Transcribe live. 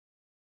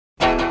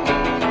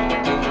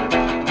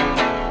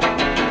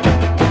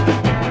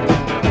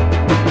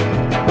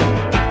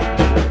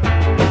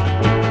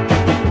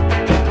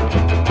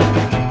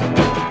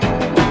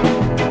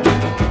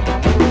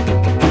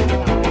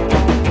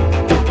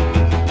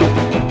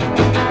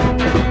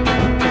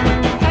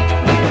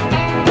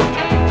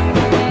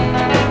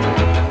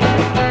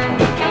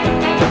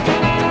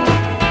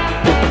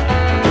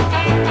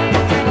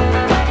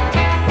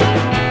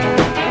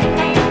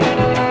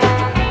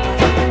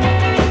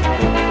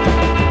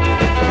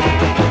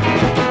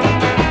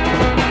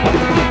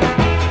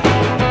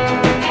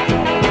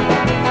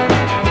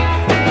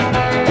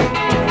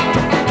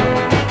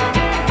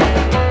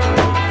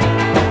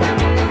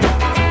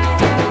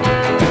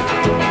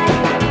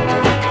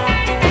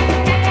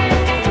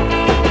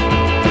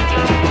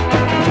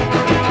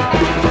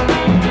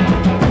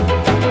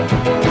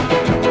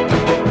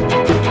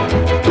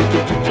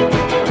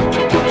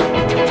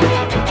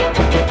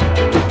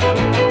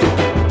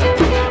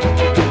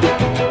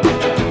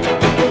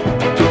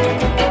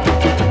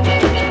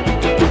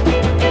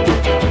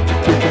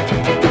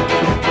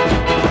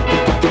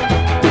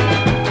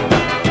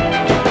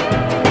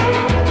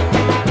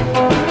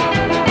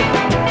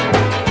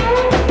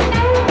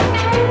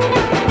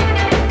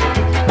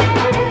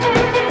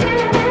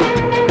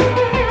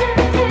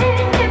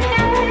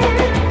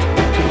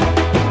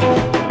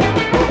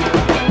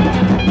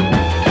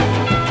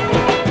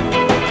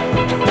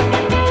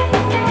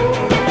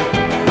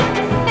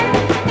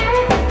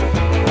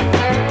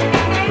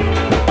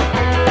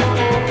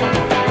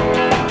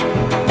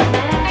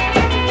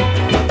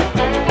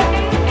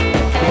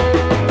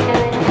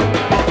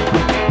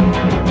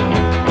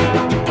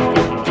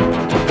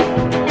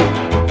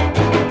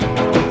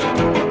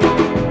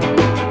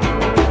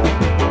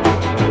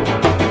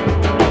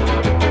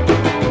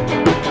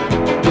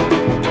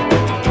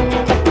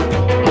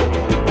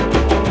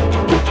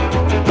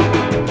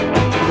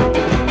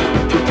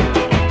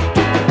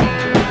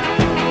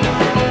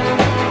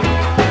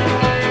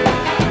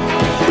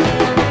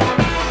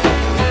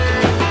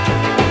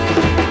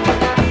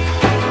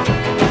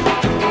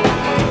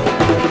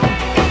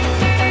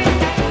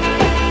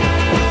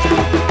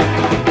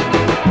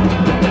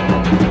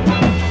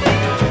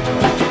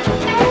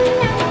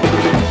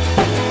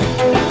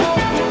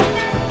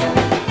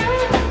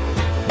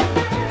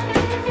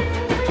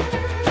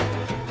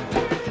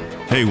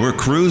Hey, we're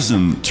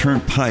cruising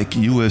Turnpike,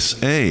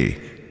 USA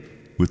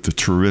with the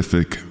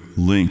terrific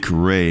Link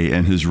Wray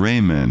and his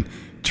Raymen.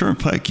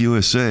 Turnpike,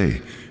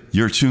 USA.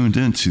 You're tuned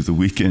into the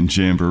Weekend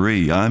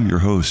Jamboree. I'm your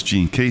host,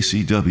 Gene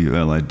Casey,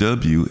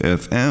 WLIW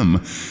FM,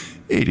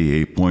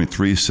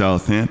 88.3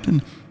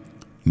 Southampton,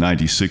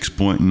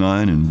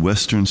 96.9 in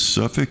Western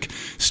Suffolk,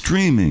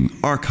 streaming,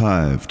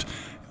 archived,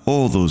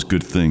 all those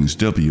good things,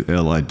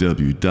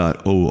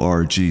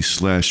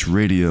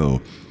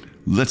 WLIW.org/radio.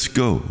 Let's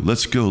go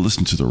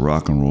listen to the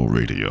rock and roll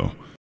radio.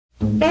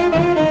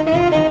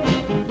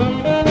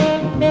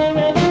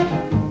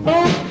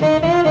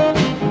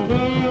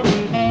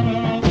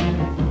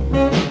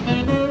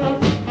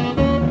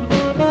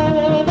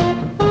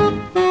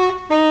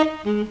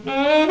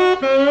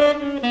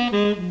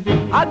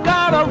 I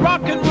got a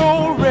rock and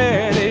roll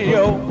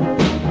radio.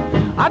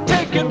 I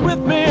take it with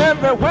me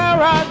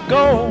everywhere I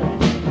go.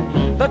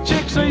 The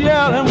chicks are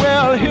yelling,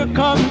 well, here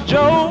comes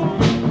Joe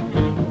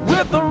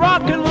with the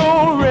rock and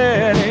roll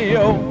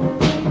radio.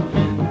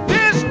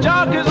 These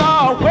jockeys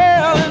are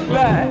well and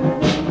back,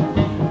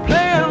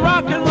 playing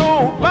rock and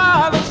roll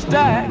by the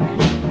stack.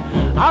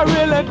 I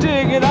really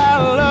dig it, I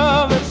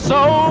love it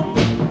so.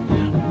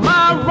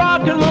 My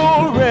rock and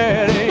roll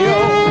radio.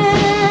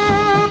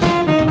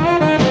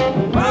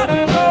 Rock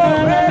and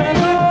roll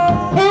radio.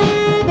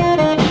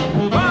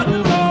 Rock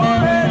and roll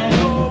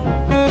radio.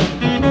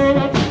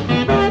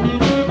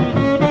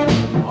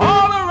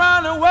 All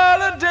around the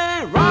world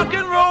today, rock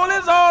and roll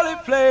is all they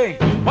play.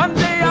 One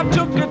day I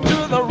took it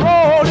to the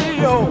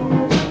rodeo.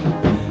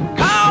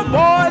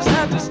 Cowboys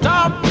had to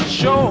stop the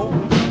show.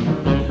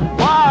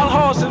 Wild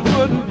horses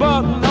wouldn't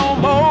buck no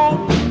more.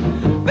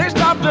 They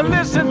stopped to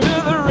listen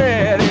to the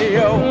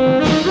radio.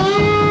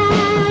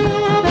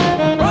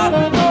 Rock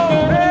and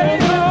roll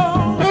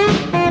radio.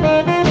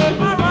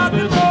 My rock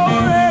and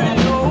roll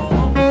radio.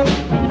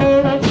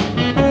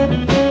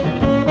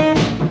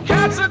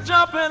 Cats are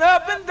jumping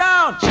up and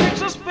down.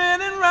 Chicks are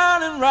spinning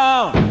round and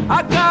round.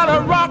 I got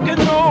a rock and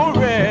roll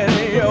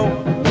radio.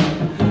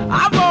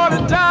 I bought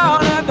it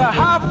down at the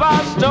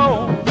hi-fi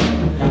store.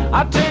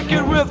 I take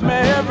it with me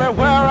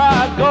everywhere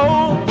I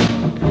go.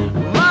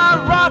 My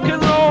rock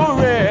and roll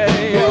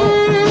radio.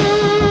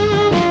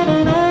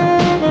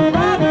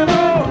 Rock and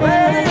roll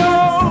radio.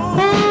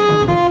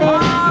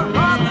 My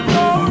rock and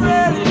roll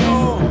radio.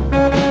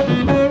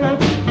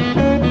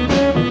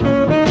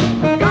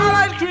 Got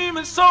ice cream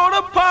and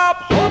soda pop.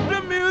 Hope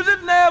the music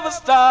never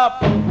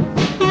stop.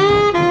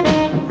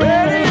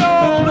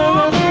 Radio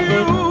blues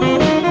you.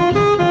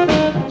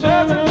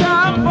 Just in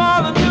time for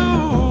the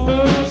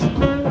news.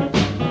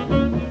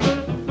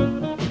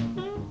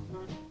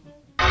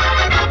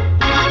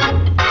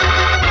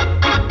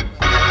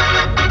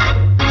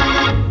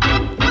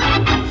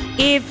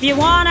 If you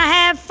wanna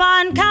have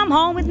fun, come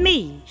home with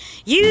me.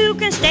 You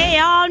can stay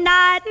all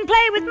night and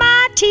play with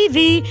my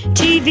TV.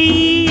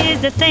 TV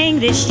is the thing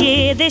this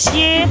year.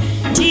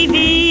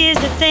 TV is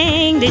the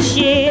thing this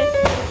year.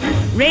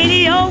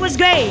 Radio was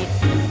great,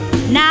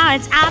 now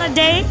it's out of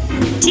date.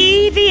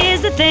 TV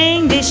is the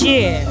thing this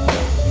year.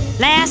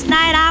 Last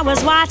night I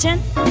was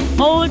watching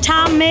old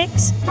Tom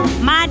Mix.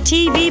 My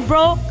TV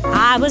broke,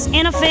 I was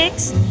in a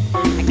fix.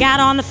 I got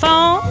on the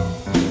phone,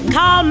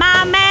 called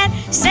my man,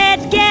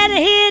 said get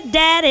here,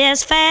 Daddy,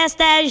 as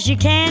fast as you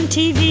can.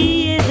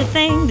 TV is the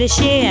thing this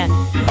year.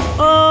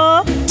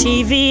 Oh,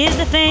 TV is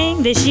the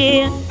thing this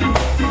year.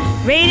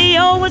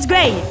 Radio was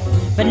great,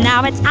 but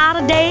now it's out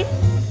of date.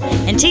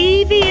 And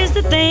TV is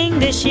the thing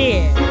this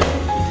year.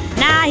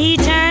 Now he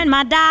turned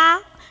my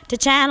dial to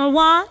channel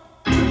 1.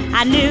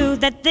 I knew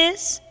that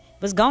this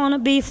was gonna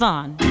be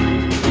fun.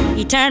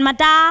 He turned my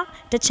dial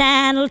to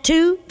channel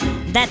 2.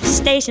 That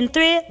station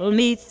thrilled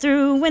me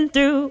through and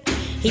through.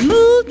 He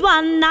moved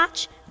one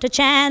notch to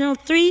channel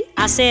 3.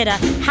 I said,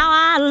 how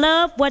I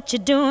love what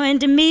you're doing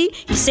to me.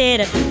 He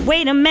said,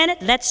 wait a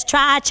minute, let's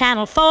try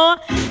channel 4.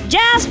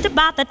 Just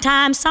about the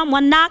time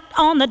someone knocked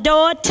on the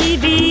door.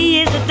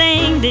 TV is the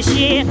thing this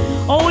year.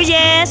 Oh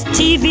yes,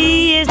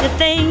 TV is the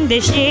thing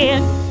this year.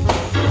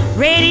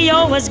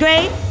 Radio was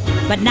great,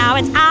 but now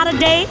it's out of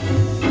date.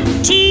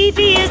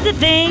 TV is the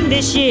thing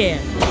this year.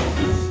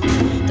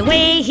 The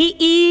way he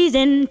eased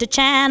into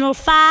channel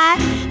 5,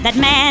 that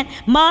man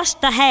must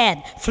have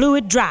had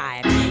fluid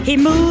drive. He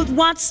moved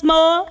once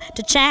more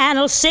to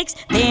channel 6,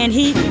 then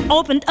he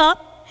opened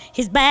up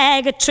his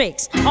bag of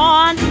tricks.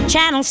 On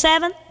channel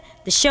 7,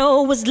 the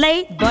show was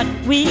late, but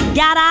we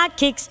got our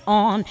kicks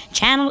on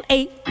channel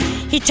 8.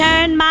 He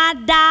turned my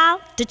dial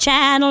to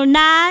channel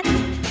 9,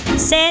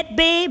 said,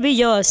 baby,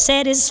 your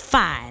set is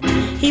fine.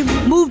 He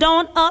moved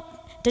on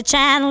up to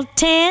channel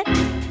 10,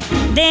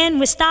 then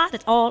we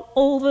started all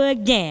over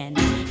again.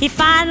 He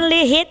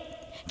finally hit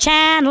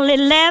channel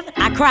 11.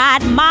 I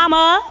cried,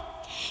 Mama,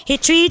 he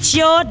treats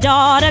your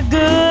daughter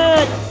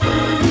good.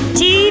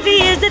 TV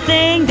is the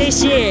thing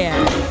this year.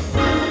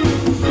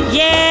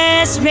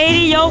 Yes,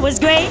 radio was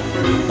great,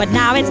 but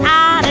now it's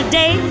out of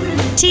date.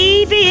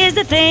 TV is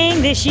the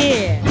thing this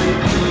year.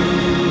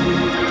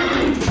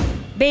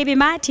 Baby,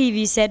 my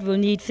TV set will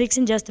need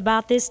fixing just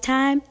about this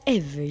time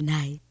every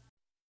night.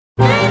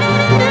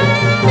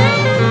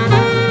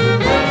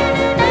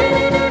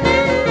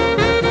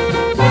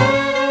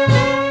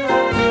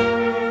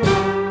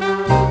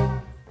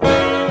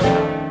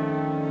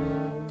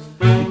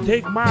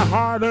 Take my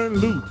hard-earned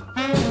loot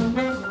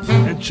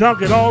and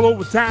chunk it all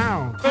over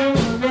town.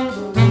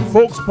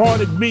 Folks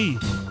pointed at me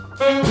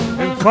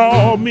and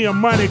called me a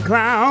money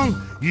clown.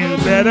 You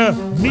better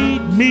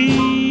meet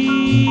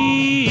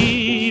me,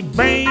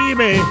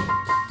 baby.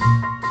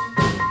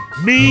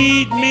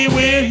 Meet me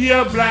with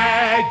your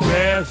black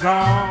dress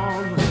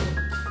on.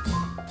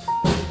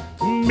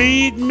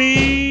 Meet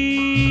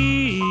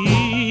me,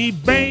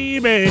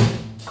 baby.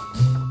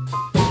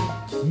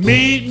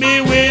 Meet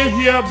me with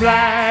your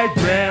black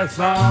dress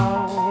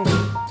on.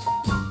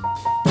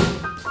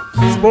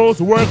 Supposed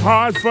to work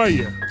hard for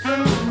you.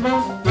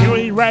 You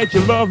ain't right,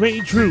 your love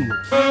ain't true.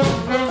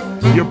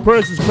 Your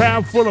purse is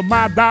crammed full of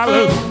my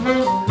dollars,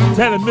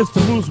 telling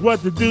Mr. Moose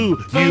what to do.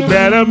 You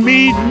better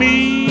meet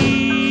me,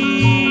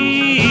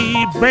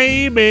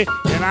 baby,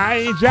 and I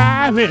ain't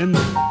jiving.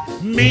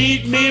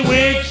 Meet me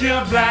with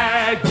your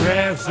black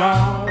dress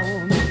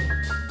on.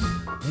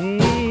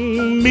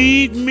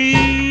 Meet me,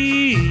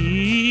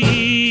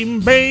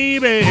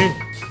 baby.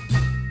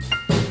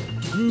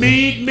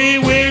 Meet me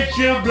with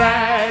your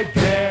black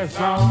dress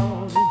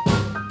on.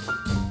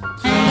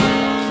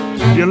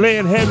 You're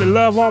laying heavy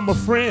love on my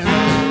friend,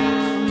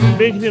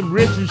 making him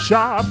rich and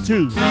sharp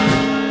too.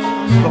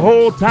 The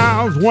whole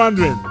town's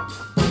wondering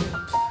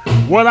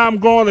what I'm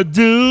gonna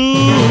do.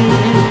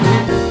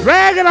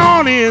 Drag it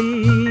on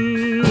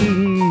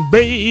in,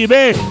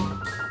 baby.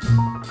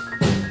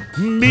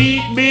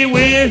 Meet me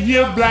with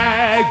your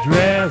black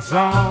dress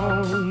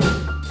on.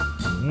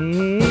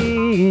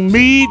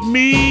 Meet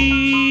me,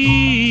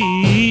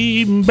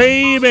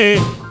 baby.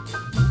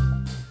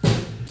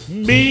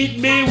 Meet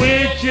me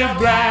with your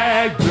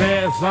black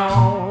dress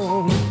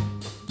on.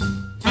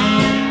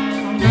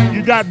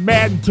 You got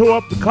mad and tore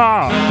up the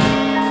car,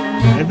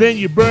 and then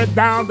you burnt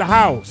down the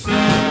house.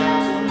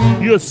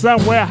 You're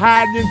somewhere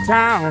hiding in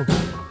town,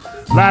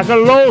 like a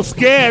low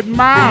scared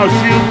mouse.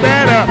 You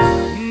better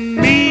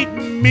meet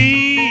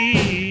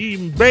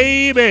me,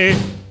 baby.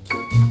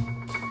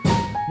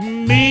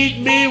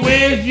 Meet me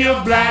with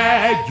your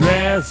black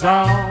dress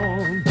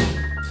on.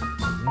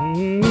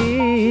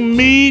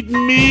 Meet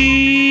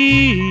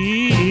me,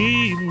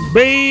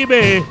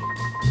 baby.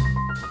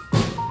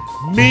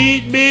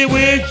 Meet me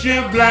with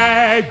your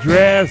black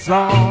dress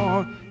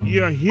on.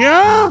 You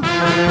hear?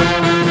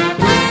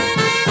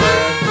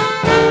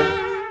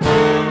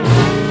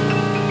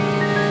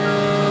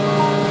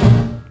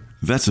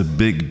 That's a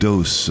big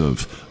dose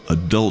of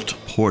adult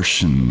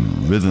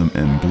portion rhythm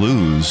and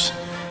blues.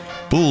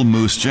 Bull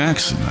Moose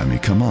Jackson, I mean,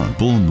 come on,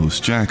 Bull Moose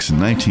Jackson,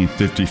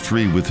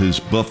 1953 with his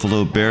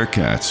Buffalo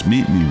Bearcats,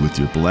 Meet Me with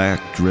Your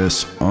Black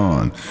Dress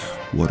On.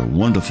 What a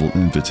wonderful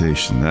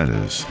invitation that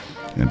is.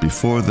 And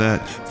before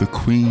that, the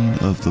Queen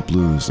of the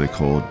Blues, they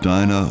called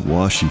Dinah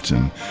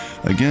Washington,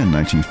 again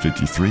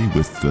 1953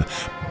 with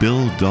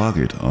Bill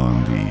Doggett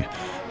on the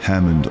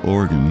Hammond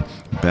organ,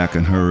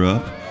 backing her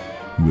up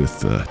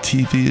with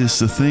TV is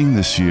the thing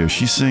this year.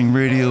 She's saying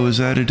radio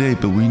is out of date,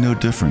 but we know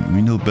different,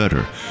 we know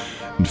better.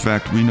 In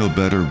fact, we know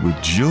better with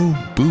Joe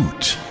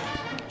Boot.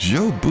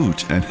 Joe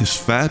Boot and his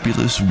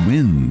Fabulous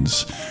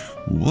Winds.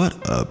 What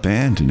a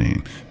band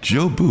name.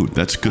 Joe Boot,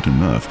 that's good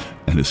enough.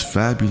 And his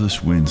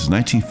Fabulous Winds,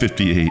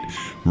 1958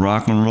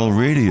 rock and roll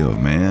radio,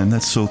 man.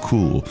 That's so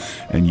cool.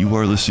 And you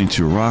are listening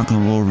to rock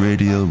and roll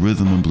radio,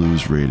 rhythm and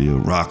blues radio,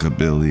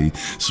 rockabilly,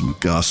 some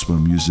gospel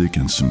music,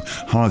 and some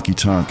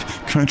honky-tonk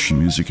country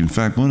music. In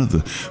fact, one of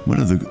the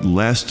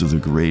last of the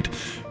great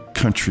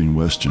country and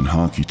western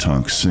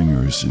honky-tonk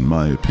singers, in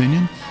my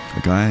opinion, a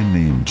guy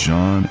named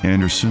John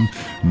Anderson,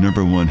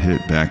 #1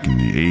 hit back in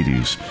the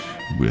 80s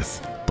with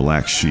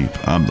Black Sheep.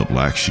 I'm the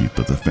black sheep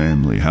of the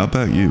family. How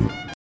about you?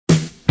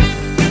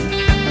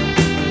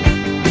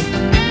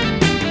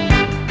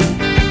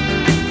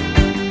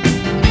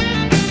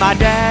 My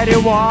daddy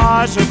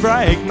was a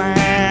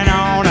brakeman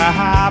on a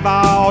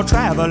highball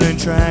traveling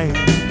train.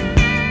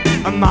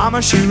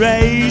 Mama, she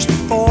raised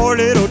 4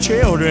 little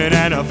children,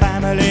 and her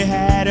family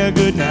had a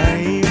good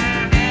name.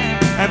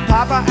 And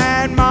Papa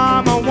and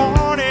Mama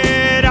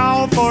wanted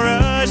all for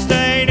us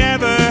they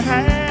never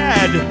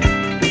had.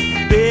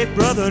 Big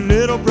brother,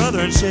 little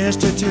brother, and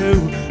sister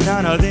too,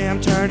 none of them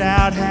turned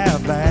out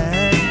half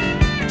bad.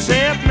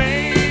 Except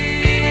me,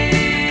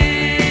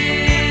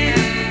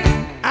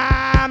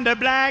 I'm the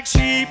black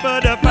sheep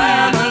of the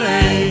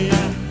family.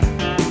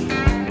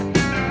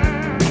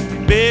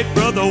 Big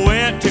brother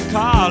went to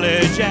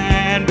college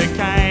and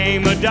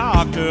became a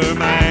doctor,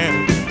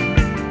 man.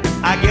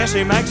 I guess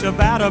he makes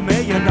about $1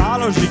 million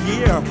a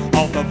year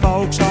off the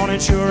folks on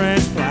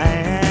insurance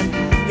plan.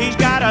 He's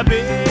got a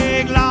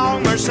big,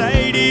 long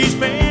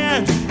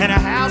Mercedes-Benz and a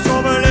house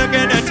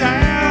overlooking the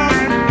town.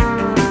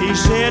 He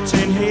sits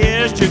in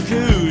his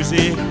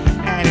jacuzzi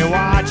and he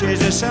watches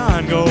the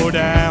sun go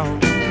down.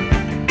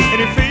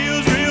 And he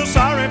feels real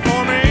sorry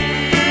for me.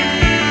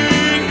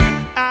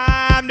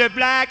 I'm the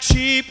black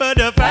sheep of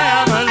the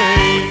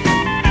family.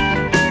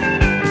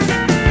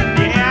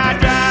 Yeah, I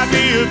drive me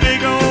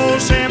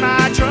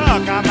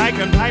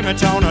making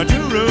payments on a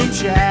two-room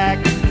shack.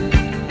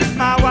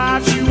 My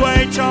wife, she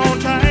waits on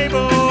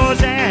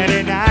tables, and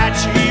at night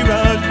she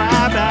rubs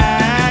my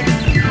back.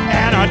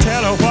 And I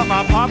tell her what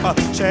my papa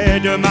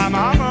said to my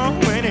mama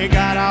when he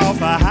got off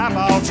a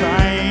highball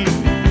train.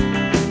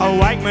 Oh,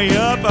 wake me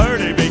up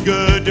early, be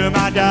good to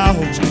my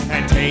dogs,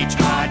 and teach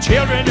my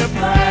children to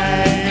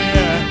pray.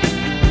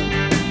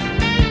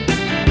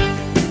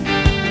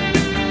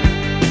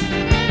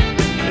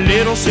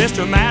 Little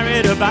sister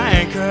married a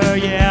banker,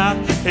 yeah,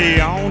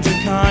 he owns a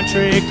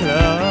country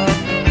club.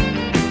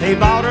 He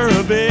bought her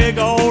a big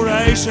old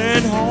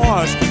racing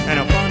horse and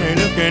a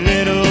funny-looking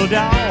little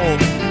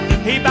dog.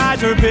 He buys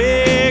her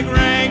big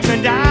rings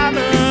and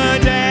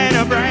diamonds and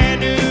a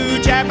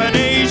brand-new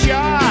Japanese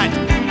yacht.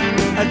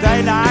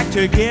 They like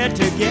to get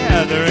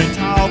together and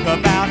talk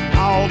about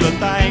all the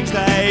things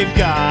they've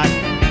got,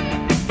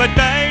 but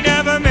they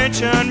never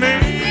mention me.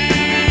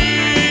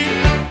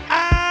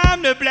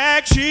 I'm the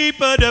black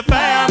sheep of the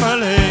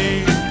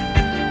family.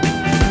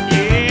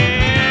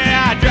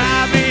 Yeah, I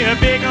drive me a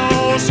big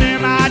old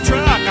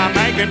semi-truck. I'm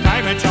making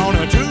payments on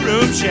a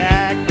two-room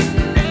shack.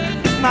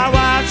 My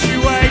wife, she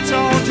waits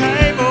on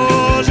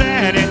tables,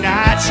 and at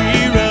night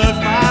she rubs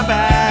my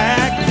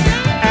back.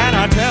 And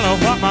I tell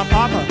her what my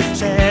papa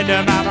said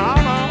to my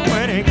mama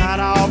when he got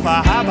off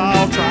a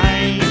highball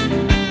train.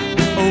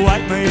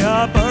 Wake me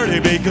up early,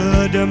 be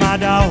good to my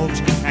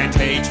dogs, and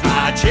teach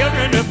my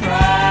children to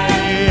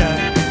pray.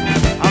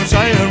 I'm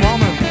saying,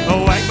 woman,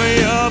 wake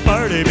me up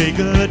early, be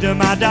good to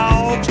my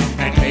dogs,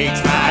 and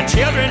teach my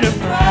children to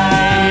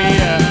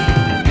pray.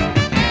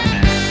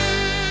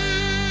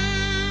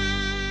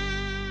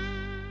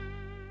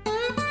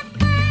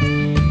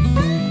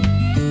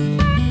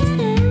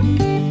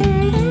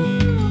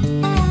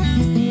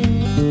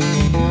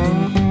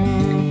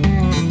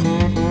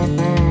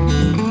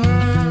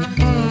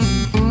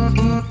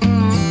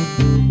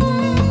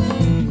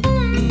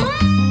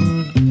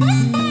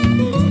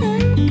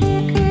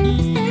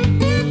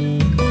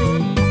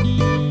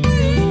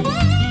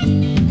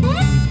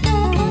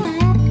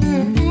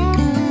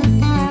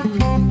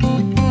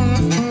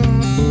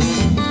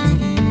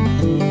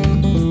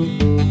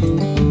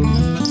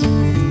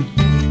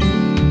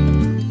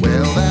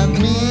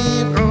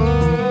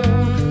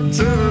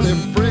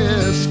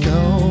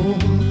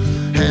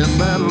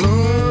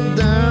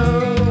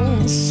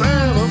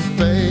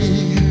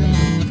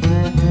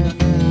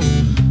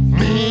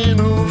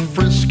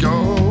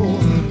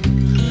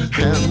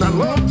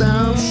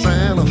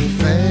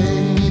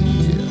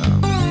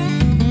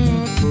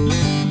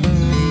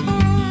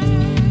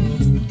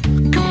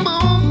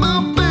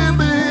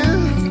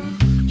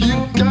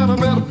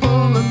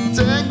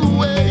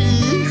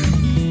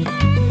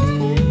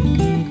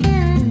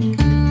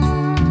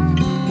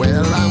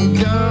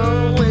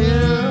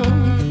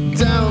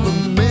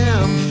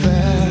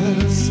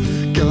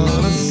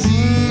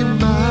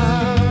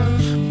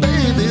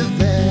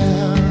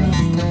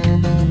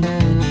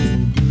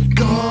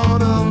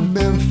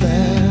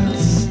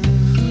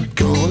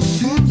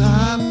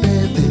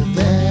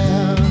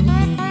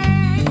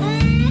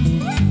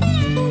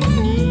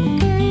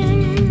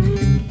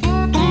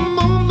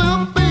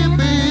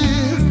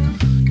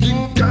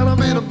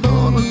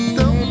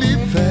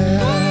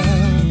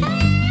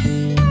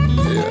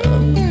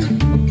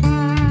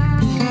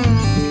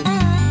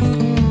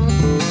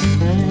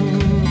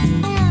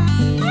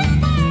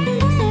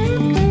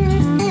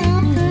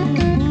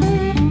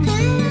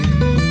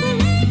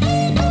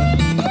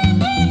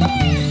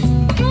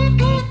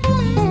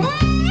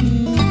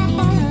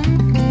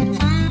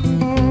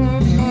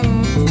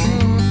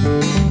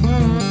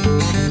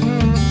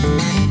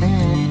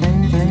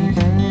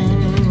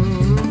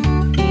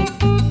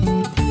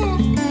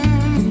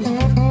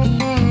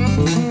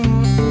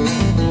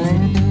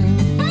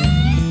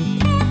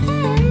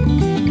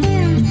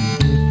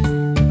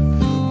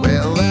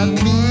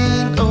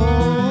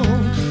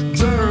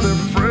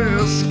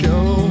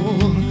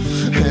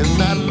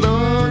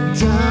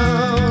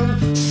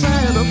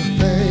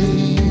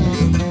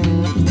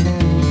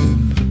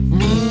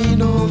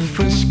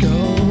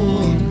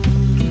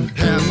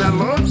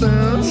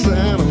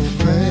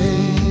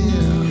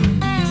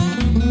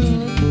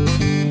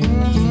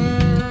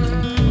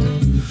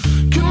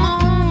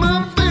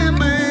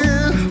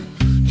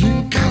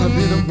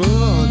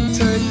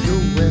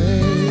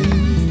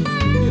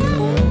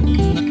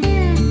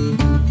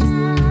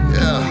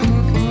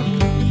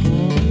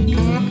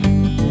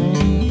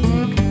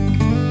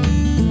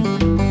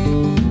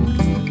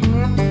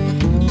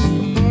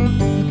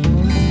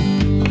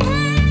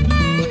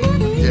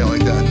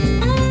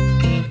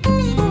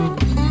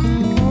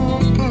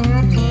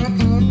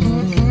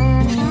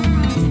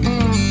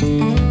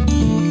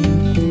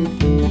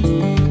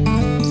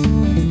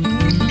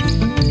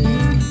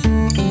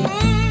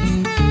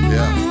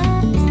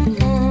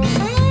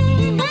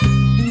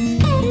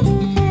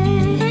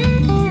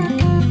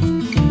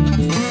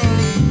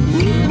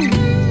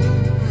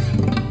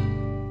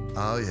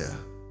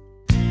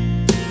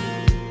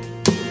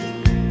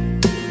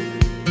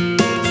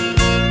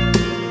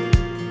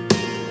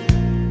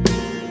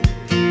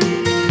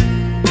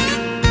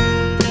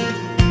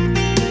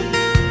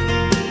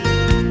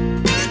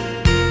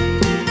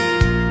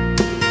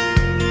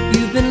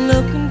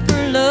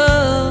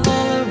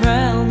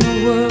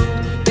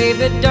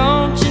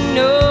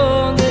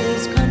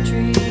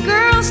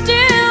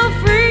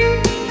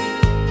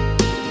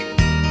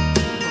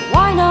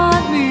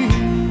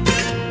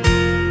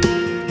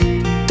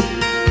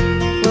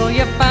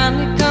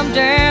 finally come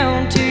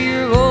down to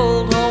your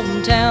old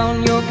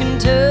hometown. Your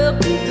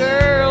Kentucky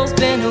girl's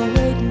been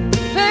waiting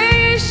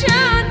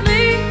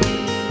patiently.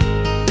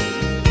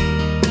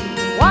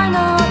 Why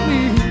not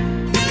me?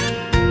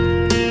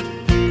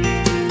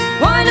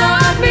 Why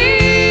not me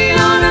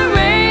on a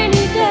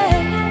rainy day?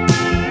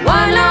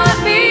 Why not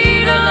me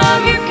to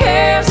love your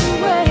cares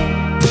away?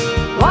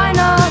 Why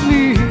not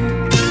me?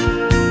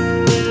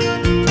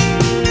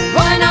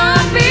 Why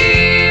not me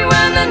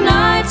when the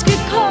nights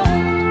get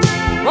cold?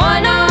 Why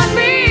not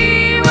me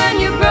when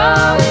you're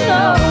growing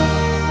old?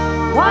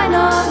 Why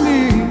not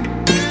me?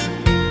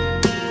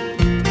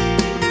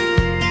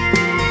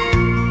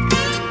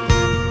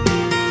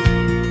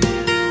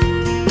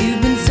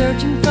 You've been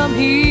searching from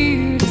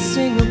here to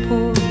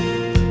Singapore.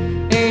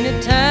 Ain't it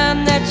time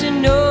that you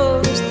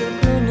notice the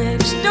girl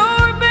next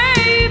door,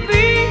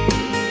 baby?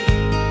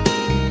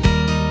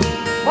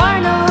 Why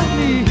not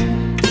me?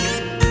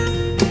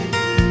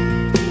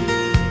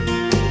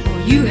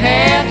 Well, you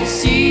had to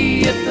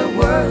see if the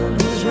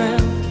world was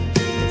round.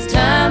 It's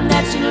time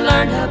that you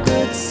learned how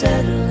good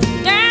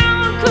settling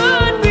down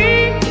could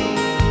be.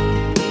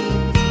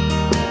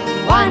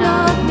 Why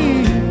not me?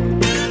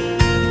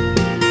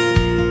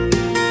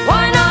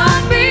 Why not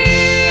me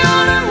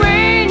on a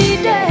rainy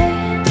day?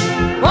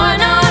 Why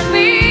not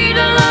me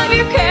to love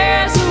your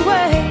cares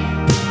away?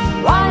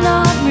 Why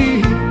not me?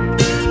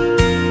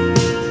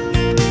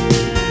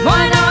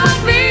 Why not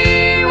me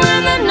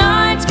when the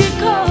nights get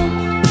cold?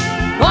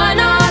 Why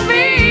not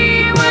me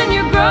when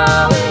you're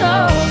growing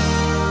old?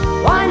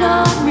 Why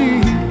not me?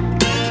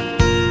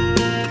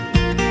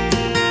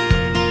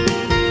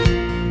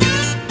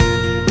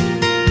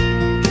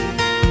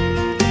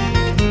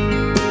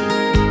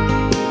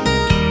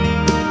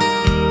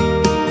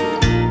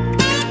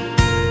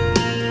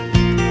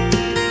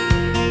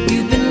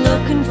 You've been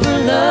looking for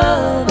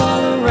love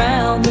all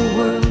around the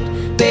world.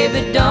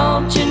 Baby,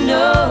 don't you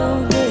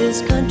know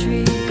this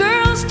country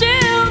girl's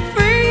still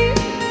free?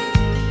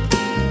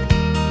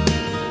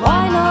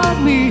 Why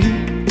not me?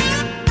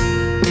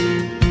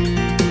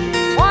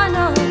 Why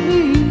not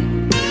me?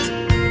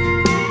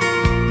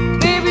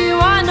 Baby,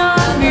 why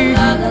not me? Oh,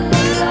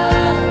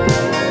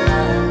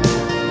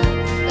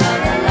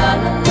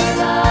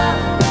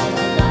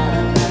 baby, why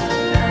not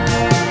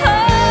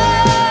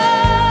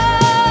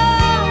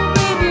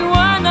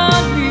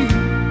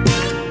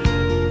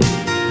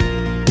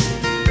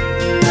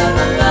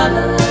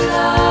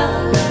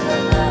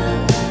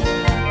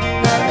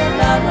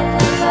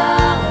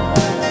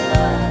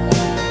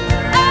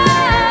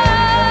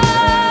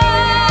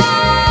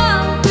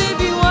Oh,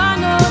 baby, why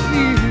not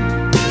me?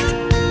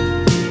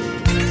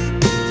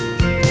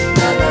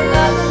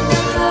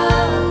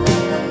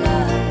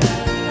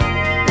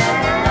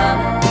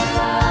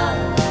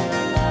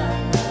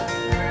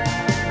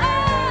 Oh,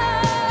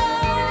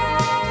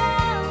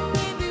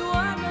 baby,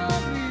 why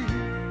not me?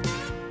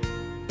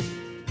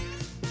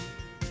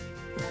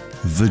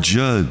 The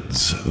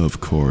Judds, of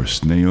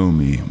course,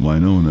 Naomi,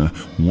 Winona,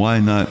 Why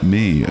Not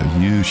Me, a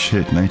huge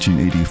hit,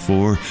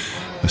 1984,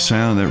 a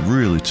sound that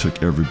really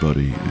took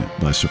everybody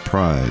by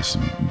surprise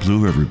and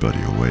blew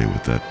everybody away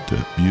with that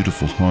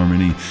beautiful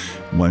harmony,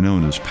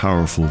 Winona's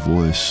powerful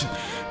voice,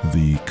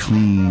 the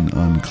clean,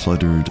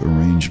 uncluttered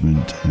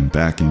arrangement and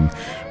backing,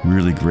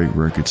 really great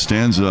record,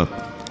 stands up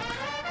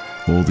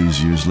all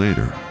these years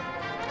later.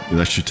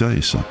 That should tell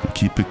you something.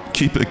 Keep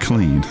it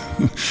clean.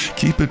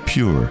 Keep it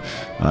pure.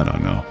 I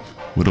don't know.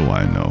 What do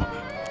I know?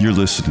 You're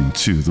listening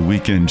to The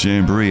Weekend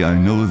Jamboree. I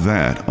know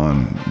that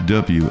on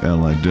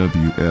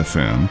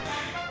WLIW-FM,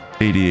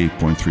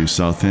 88.3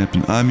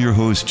 Southampton. I'm your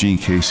host, Gene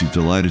Casey.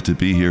 Delighted to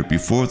be here.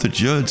 Before the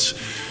Judds,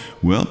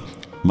 well,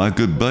 my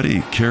good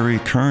buddy, Kerry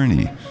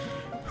Kearney,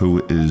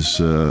 who is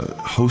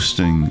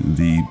hosting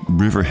the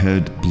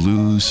Riverhead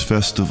Blues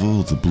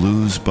Festival, the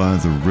Blues by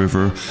the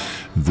River,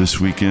 this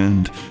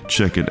weekend.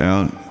 Check it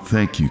out.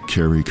 Thank you,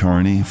 Kerry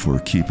Kearney, for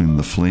keeping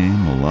the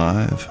flame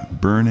alive,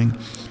 burning.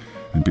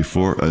 And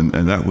before, and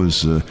that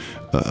was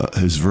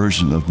his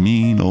version of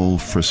Mean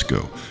Old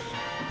Frisco,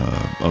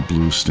 a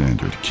blues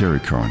standard. Kerry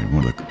Kearney,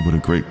 what a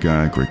great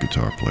guy, great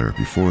guitar player.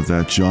 Before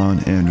that, John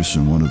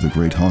Anderson, one of the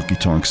great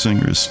honky-tonk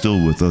singers, still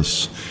with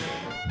us,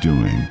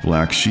 doing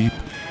Black Sheep,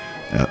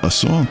 a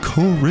song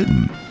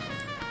co-written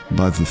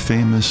by the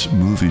famous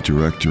movie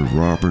director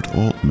Robert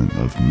Altman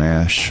of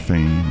MASH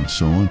fame and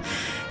so on.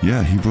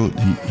 Yeah, he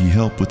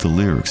helped with the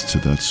lyrics to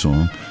that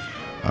song,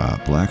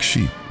 Black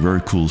Sheep.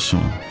 Very cool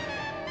song.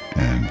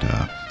 And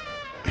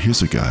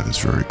here's a guy that's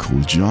very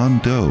cool, John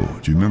Doe.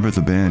 Do you remember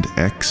the band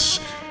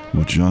X?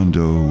 Well, John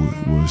Doe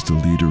was the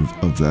leader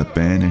of that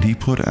band, and he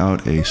put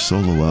out a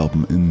solo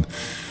album in,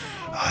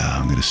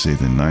 I'm going to say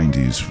the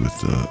 90s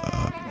with,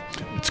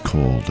 it's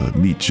called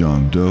Meet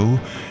John Doe,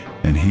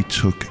 and he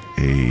took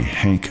a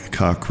Hank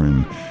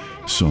Cochran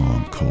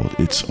song called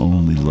It's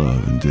Only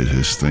Love and did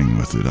his thing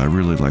with it. I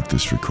really like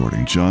this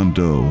recording. John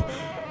Doe,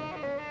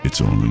 It's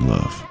Only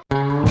Love.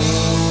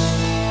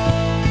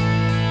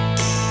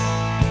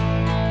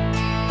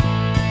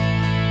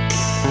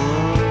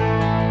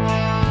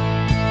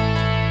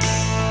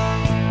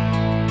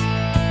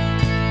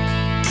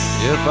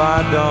 if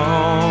I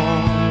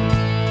don't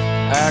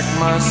act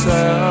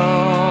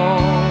myself.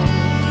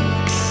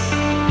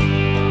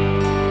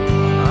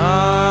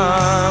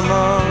 I'm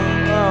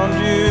around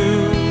you,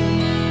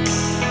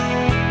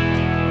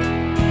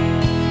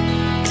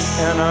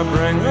 and I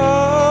bring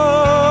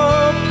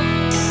up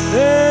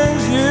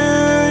things you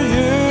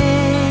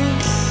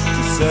used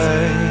to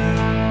say.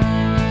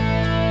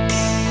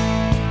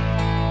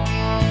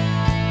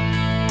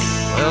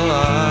 Well, I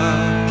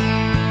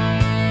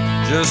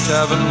just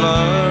haven't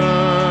learned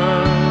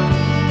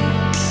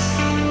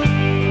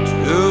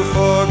to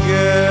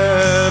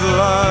forget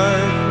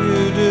like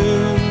you do.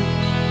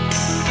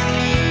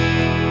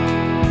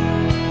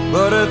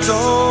 But it's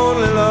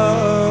only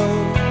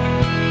love,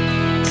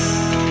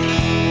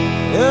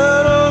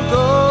 it'll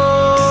go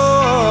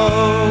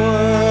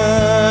away.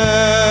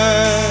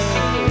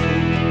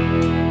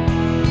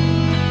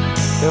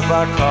 If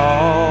I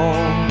call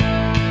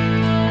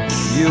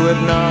you at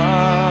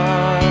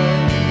night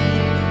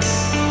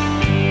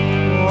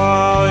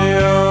while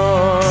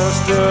you're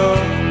still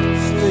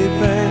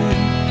sleeping,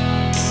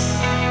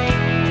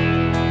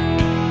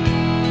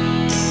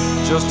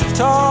 just to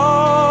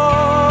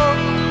talk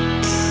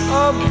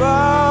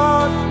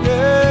about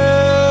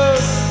yesterday,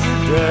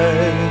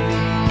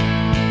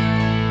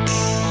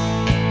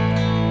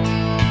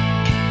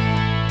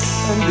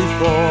 and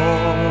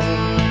before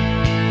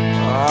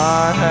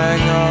I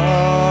hang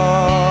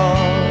up,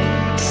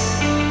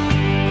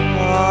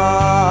 I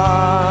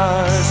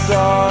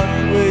start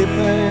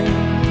weeping.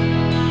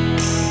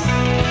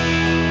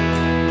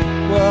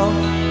 Well,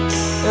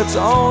 it's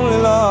only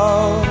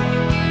love,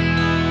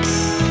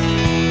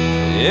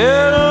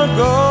 it'll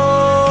go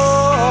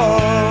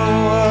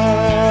away.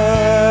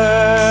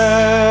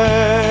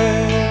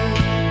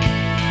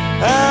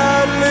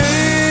 At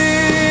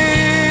least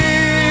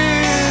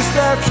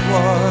that's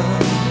what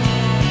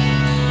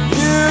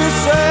you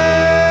say.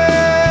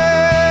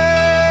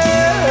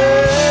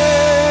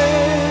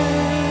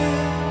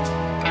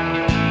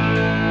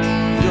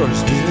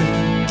 Yours did,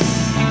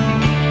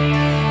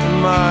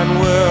 mine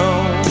will.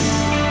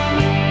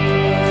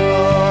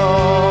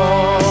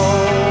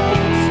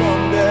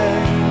 Someday,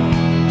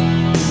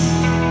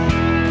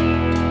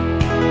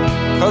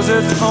 'cause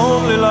it's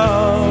only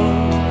love,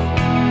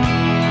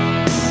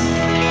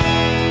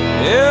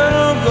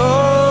 it'll go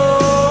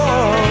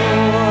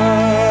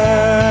away.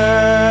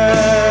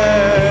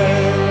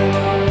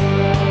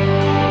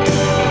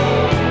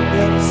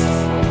 Yes,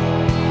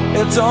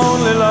 it's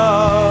only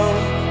love,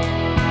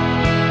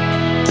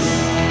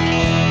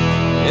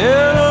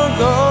 it'll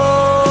go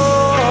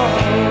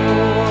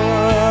away.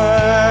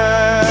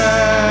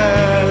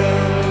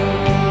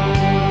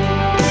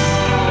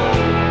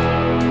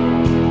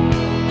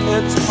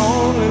 It's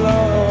only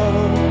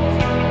love,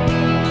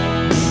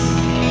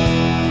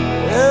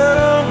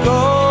 it'll go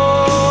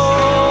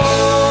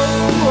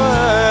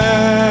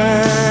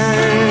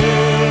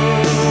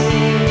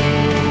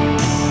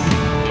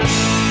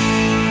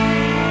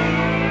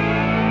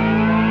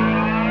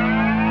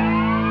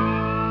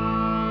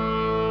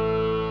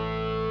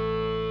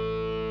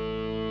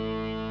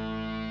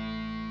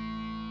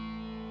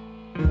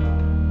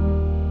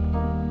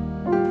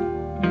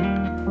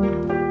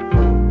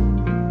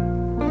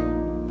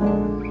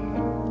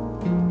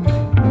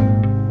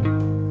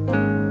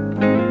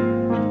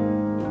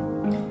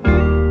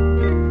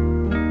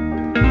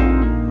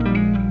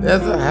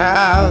There's a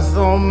house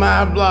on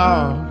my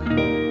block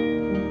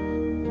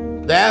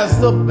that's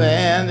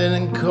abandoned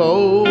and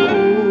cold,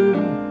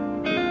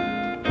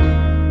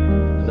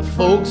 and the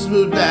folks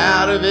moved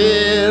out of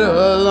it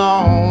a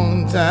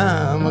long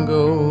time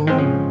ago,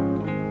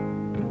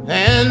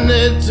 and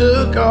they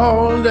took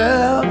all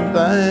their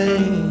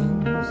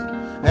things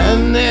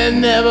and they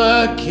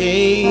never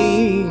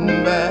came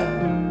back.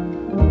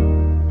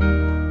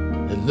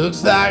 It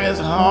looks like it's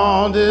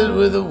haunted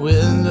with the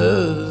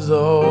windows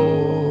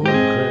all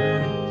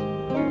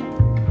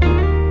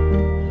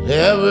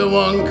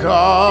everyone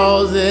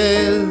calls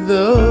it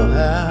the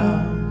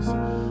house,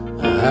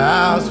 a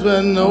house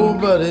where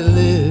nobody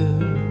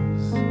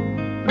lives.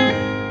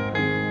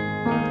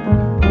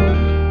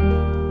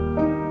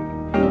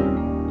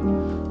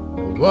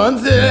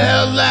 Once it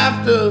held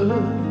laughter,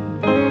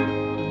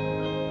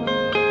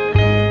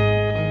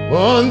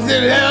 once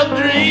it held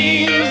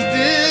dreams,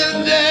 did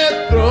they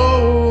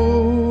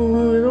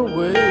throw it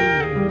away?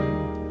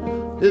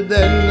 Did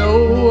they know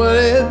what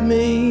it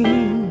means?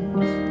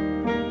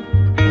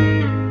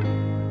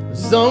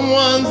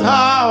 Someone's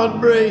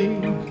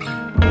heartbreak,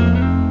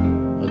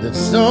 or did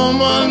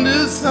someone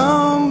do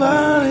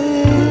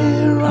somebody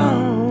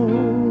wrong?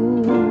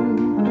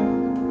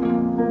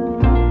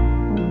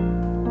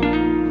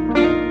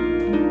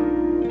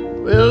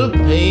 Well, the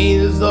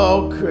paint is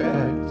all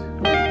cracked,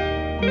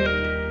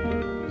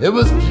 it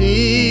was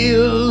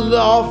peeled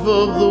off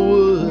of the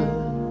wood,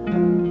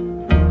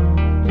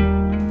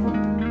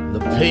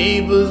 the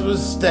papers were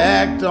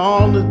stacked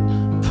on the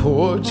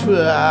porch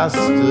where I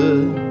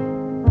stood.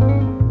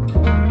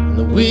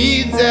 The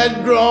weeds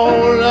had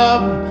grown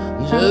up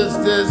just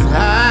as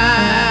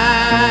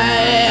high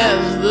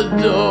as the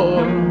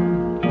door.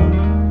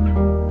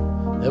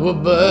 There were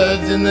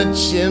birds in the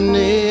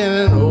chimney and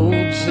an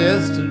old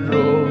chest of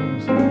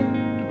drawers.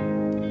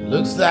 It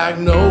looks like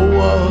no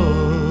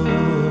one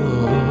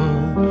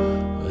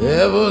will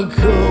ever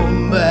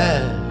come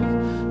back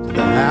to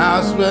the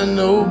house where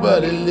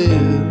nobody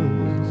lives.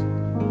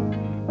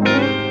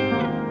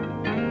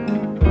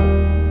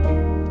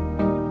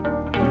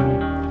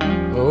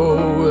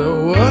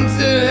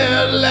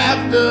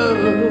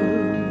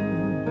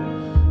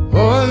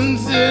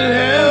 Once it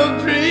held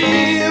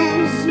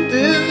dreams,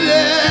 did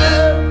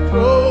they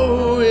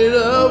throw it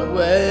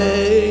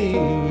away?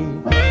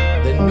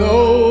 They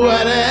know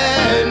what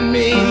it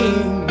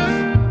means.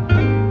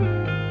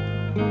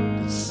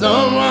 Did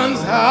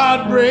someone's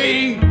heart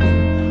break,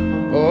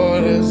 or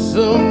did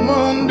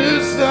someone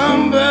do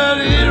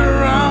somebody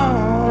wrong?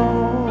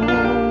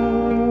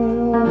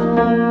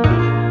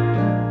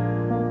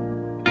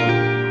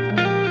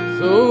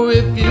 So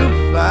if you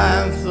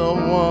find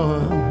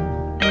someone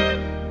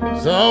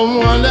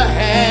to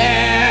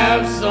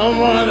have,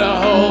 someone to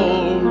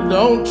hold,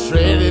 don't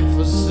trade it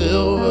for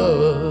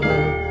silver,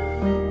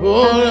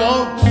 oh,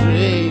 don't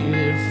trade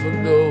it for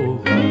gold.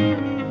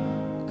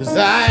 'Cause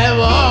I have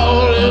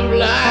all of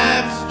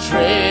life's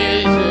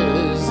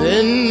treasures,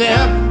 and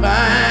they're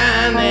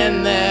fine and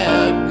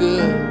they're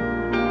good.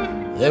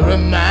 They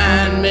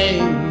remind me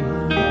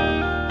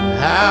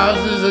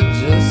houses are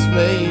just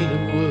made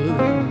of wood.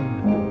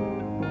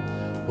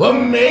 What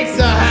makes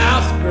a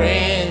house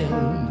grand?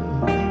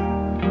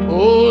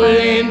 Oh, it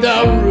ain't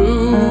the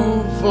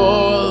roof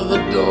or the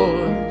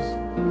doors.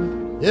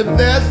 If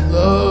there's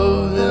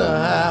love in a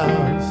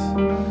house,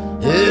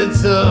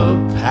 it's a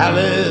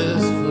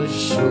palace for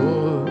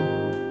sure.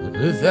 But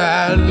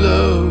without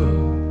love,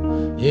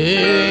 it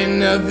ain't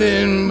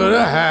nothing but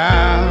a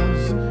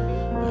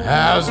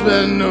house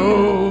where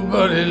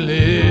nobody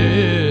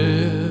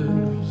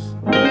lives.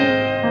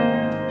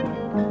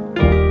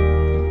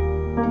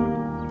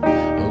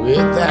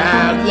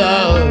 Without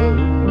love,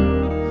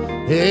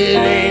 it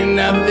ain't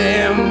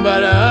nothing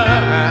but a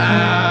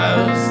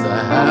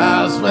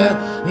house where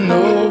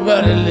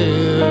nobody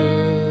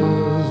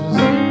lives.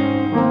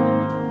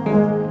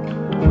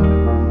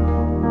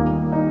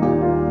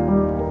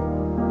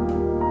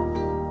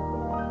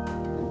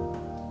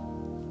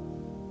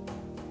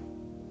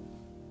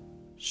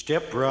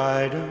 Step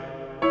right up,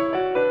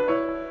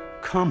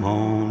 come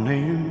on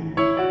in.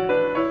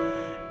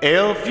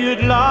 If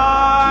you'd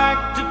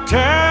like to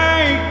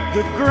take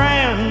the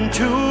grand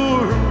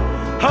tour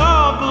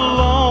of the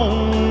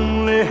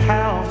lonely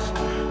house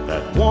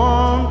that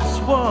once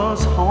was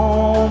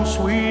home,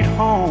 sweet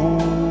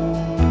home.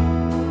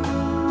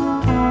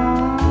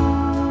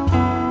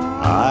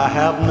 I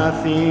have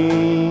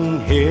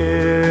nothing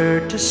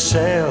here to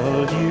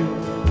sell you,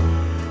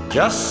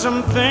 just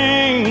some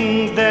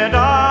things that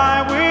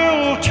I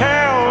will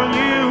tell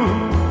you,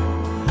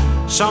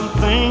 some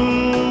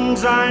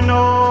things I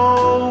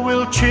know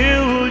will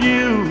chill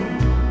you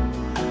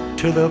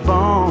to the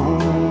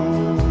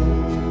bone.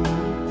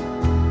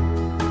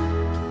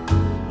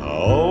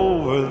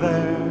 Over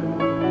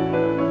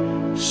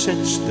there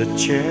sits the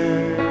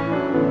chair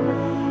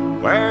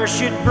where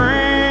she'd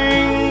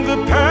bring the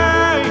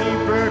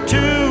paper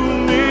to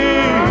me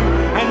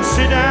and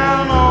sit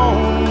down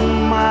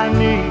on my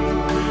knee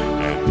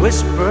and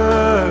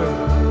whisper,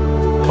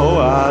 oh,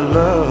 I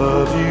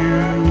love you.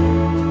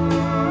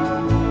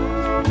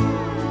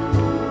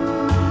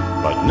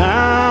 But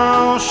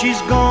now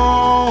she's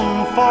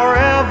gone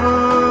forever,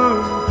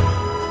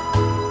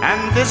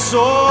 and this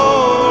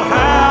old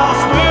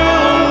house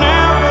will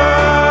never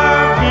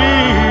be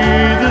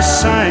the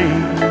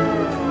same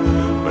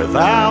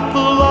without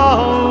the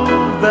love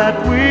that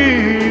we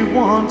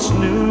once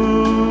knew.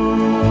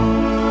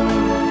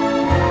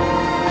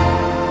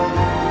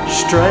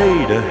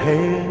 Straight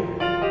ahead,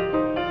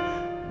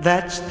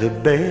 that's the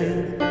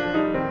bed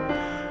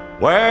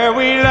where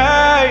we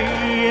lay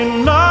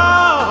in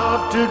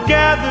love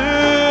together,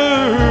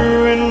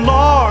 and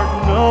Lord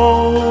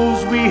knows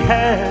we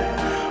had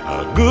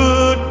a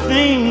good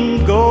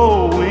thing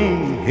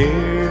going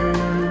here.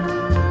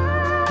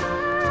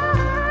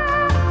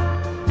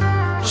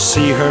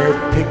 See her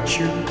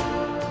picture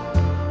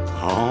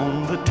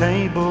on the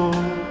table.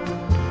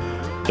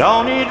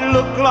 Don't it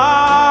look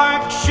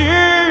like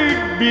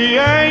she'd be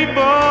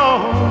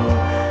able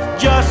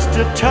just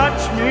to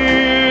touch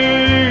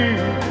me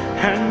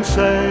and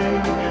say,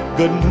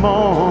 good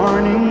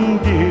morning,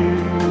 dear.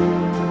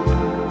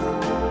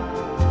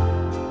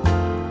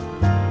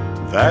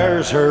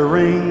 There's her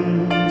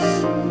rings,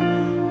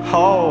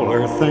 all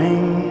her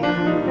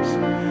things,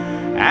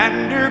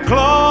 and her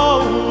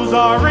clothes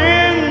are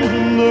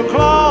in the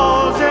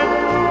closet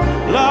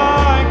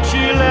like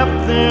she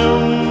left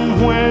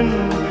them when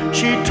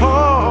she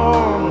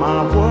tore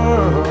my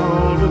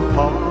world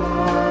apart.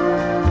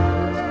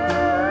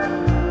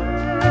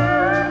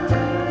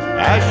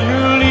 As you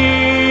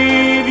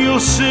leave, you'll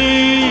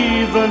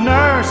see the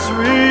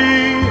nursery.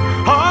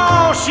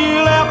 Oh, she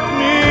left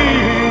me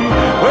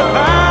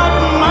without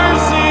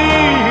mercy,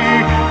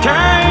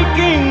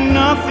 taking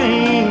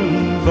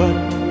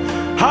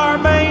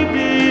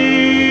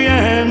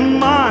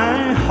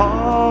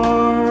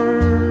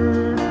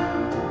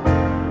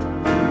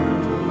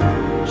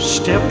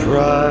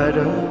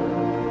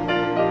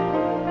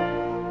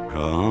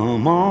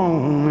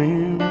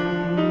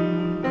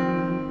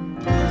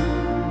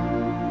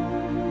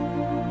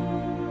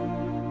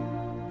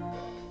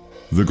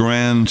The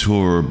Grand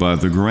Tour by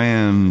the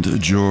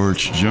Grand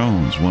George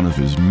Jones, one of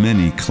his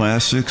many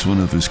classics, one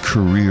of his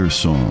career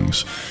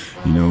songs.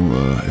 You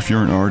know, if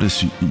you're an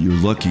artist, you're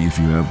lucky if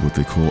you have what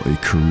they call a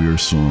career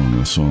song,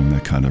 a song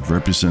that kind of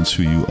represents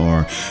who you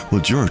are.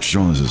 Well, George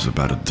Jones has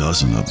about a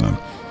dozen of them.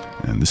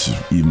 And this is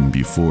even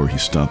before he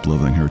stopped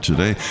loving her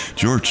today.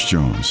 George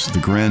Jones, The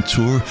Grand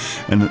Tour.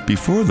 And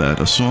before that,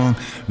 a song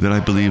that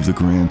I believe the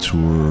Grand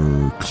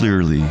Tour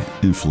clearly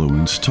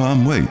influenced,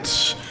 Tom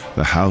Waits,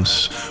 The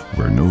House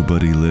Where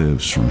Nobody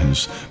Lives, from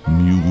his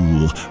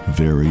Mule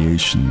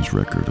Variations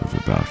record of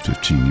about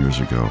 15 years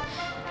ago.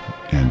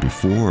 And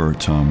before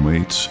Tom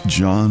Waits,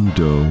 John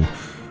Doe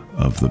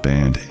of the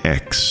band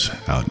X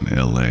out in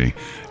LA,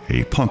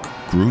 a punk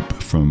group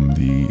from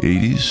the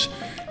 80s.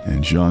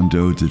 And John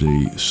Doe did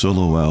a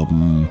solo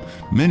album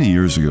many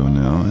years ago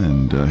now,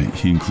 and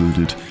he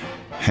included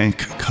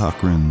Hank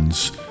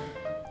Cochran's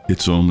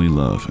It's Only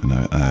Love. And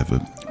I have a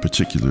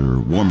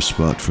particular warm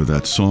spot for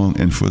that song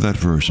and for that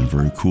version.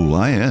 Very cool.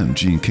 I am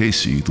Gene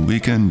Casey, the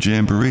Weekend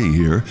Jamboree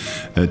here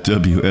at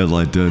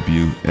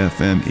WLIW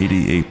FM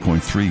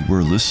 88.3.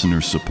 We're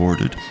listener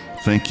supported.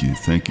 Thank you,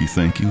 thank you,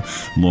 thank you.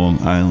 Long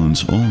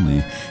Island's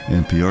only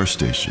NPR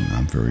station.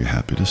 I'm very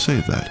happy to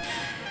say that.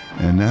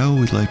 And now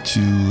we'd like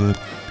to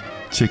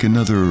take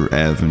another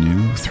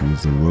avenue through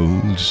the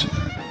roads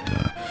and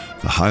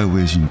the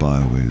highways and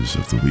byways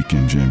of the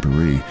Weekend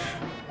Jamboree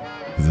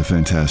with the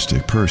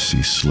fantastic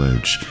Percy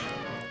Sledge,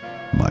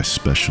 My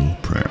Special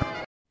Prayer.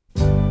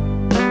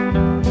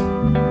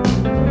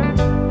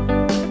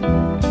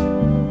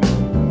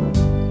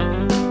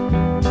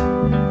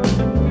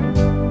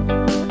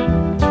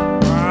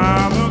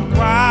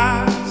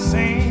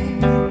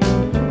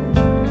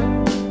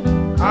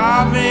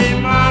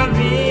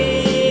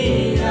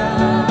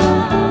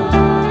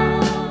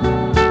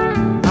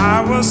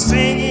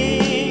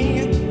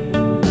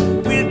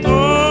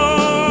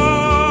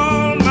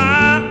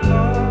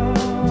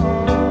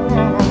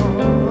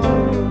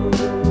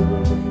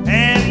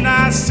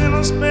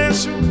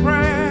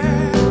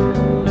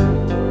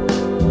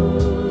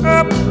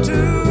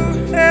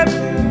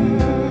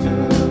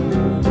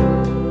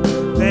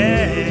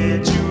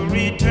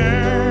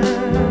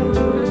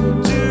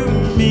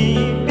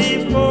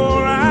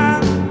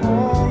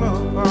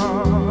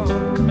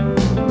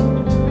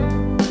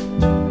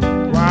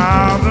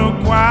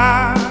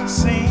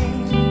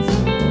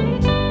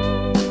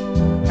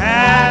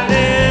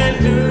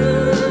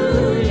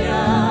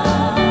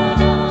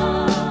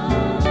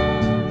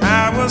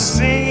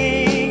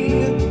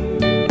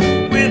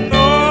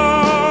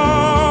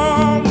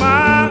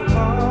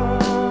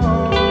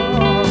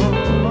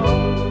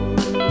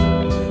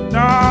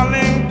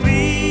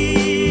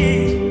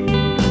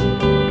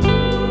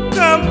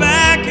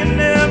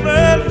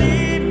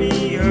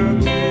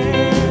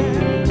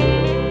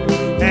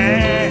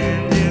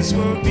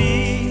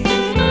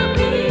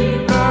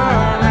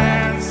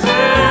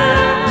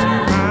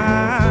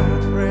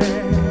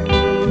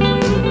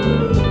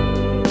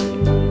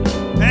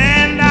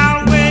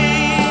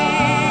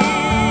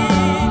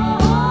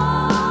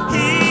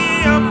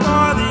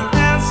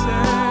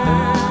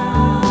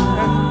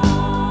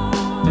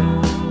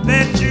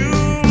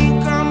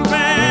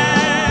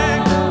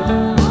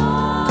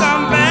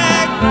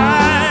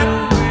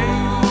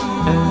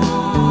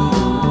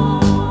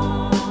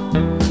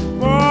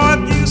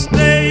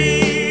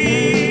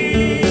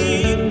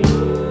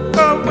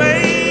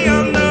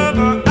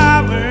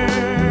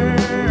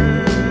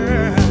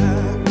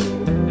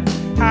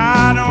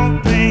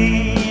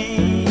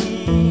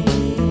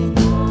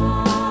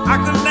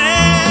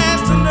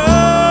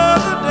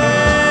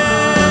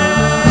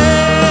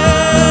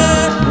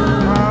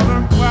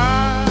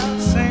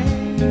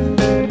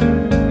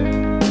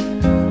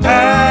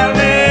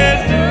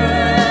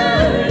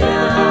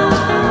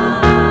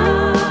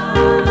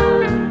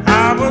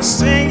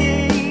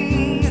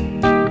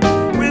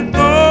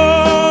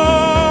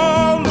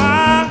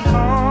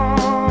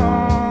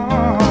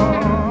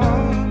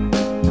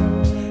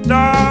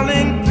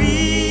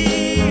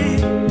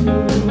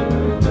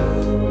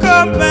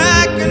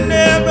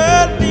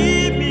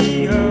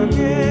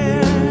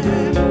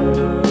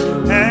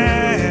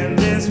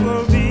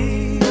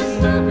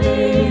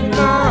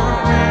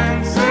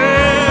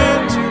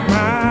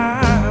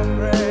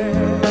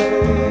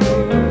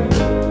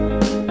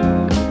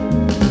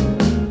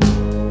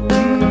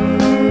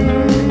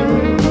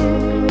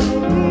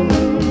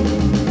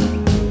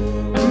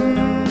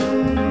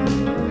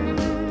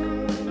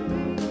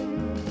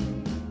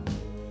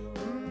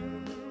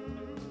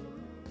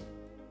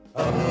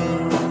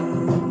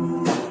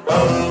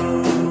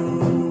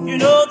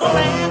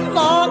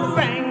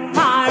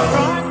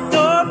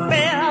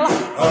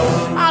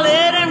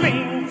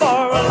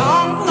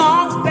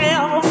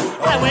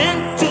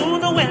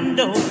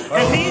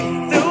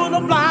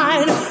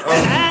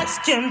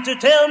 To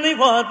tell me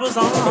what was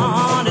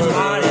on his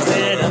mind. He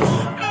said,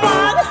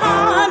 "What,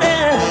 honey?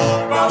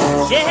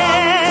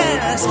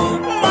 Yes,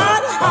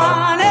 what,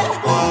 honey?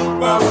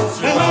 What,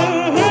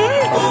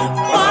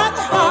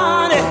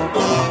 honey?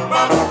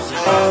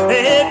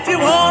 If you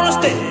wanna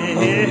stay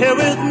here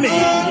with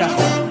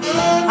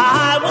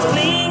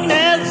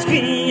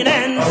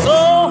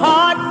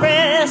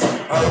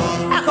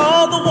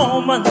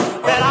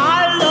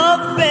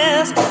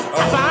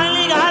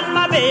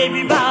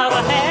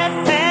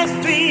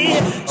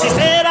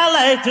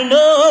like to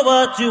know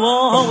what you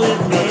want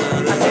with me.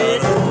 I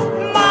said,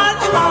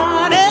 money,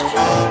 honey,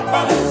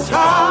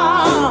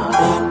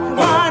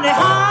 money,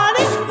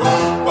 honey,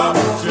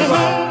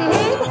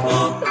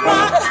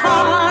 money,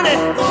 honey.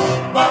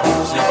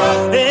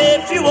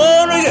 If you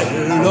wanna get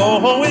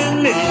along with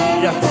me,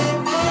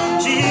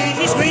 she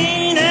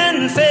screamed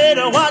and said,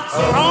 what's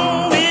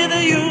wrong with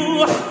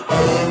you?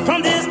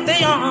 From this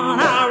day on,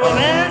 our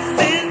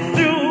romance is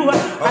through.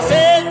 I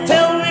said,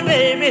 tell me,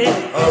 baby,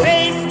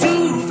 face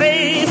to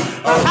face,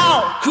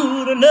 how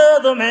could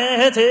another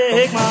man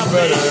take my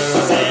place?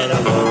 She said,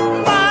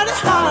 money,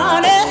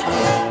 honey,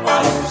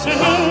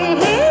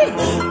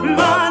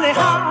 money,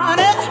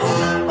 honey,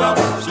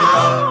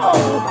 oh,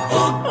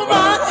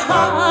 money,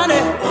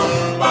 honey.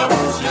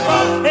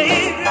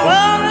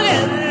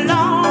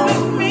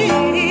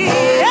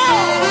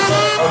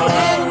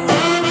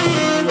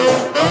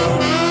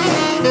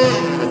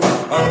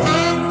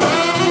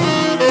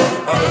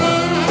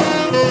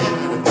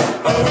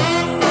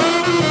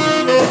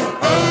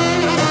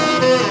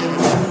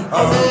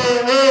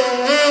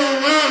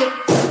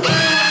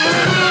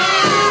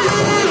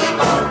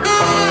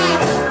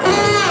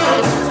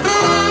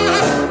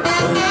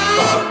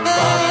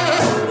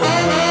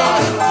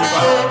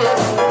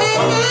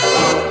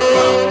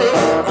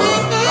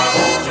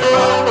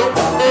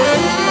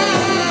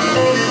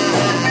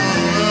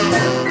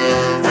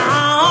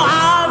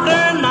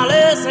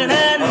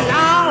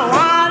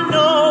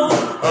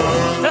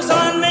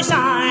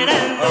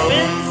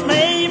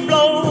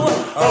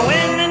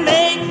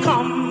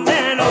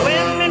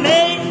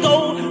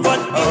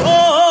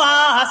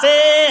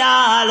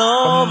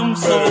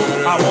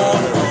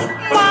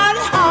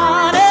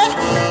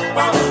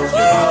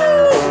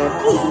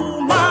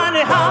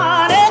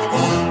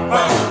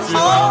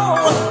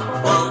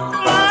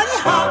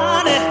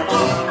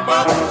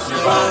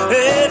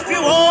 If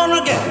you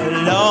wanna get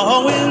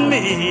along with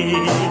me,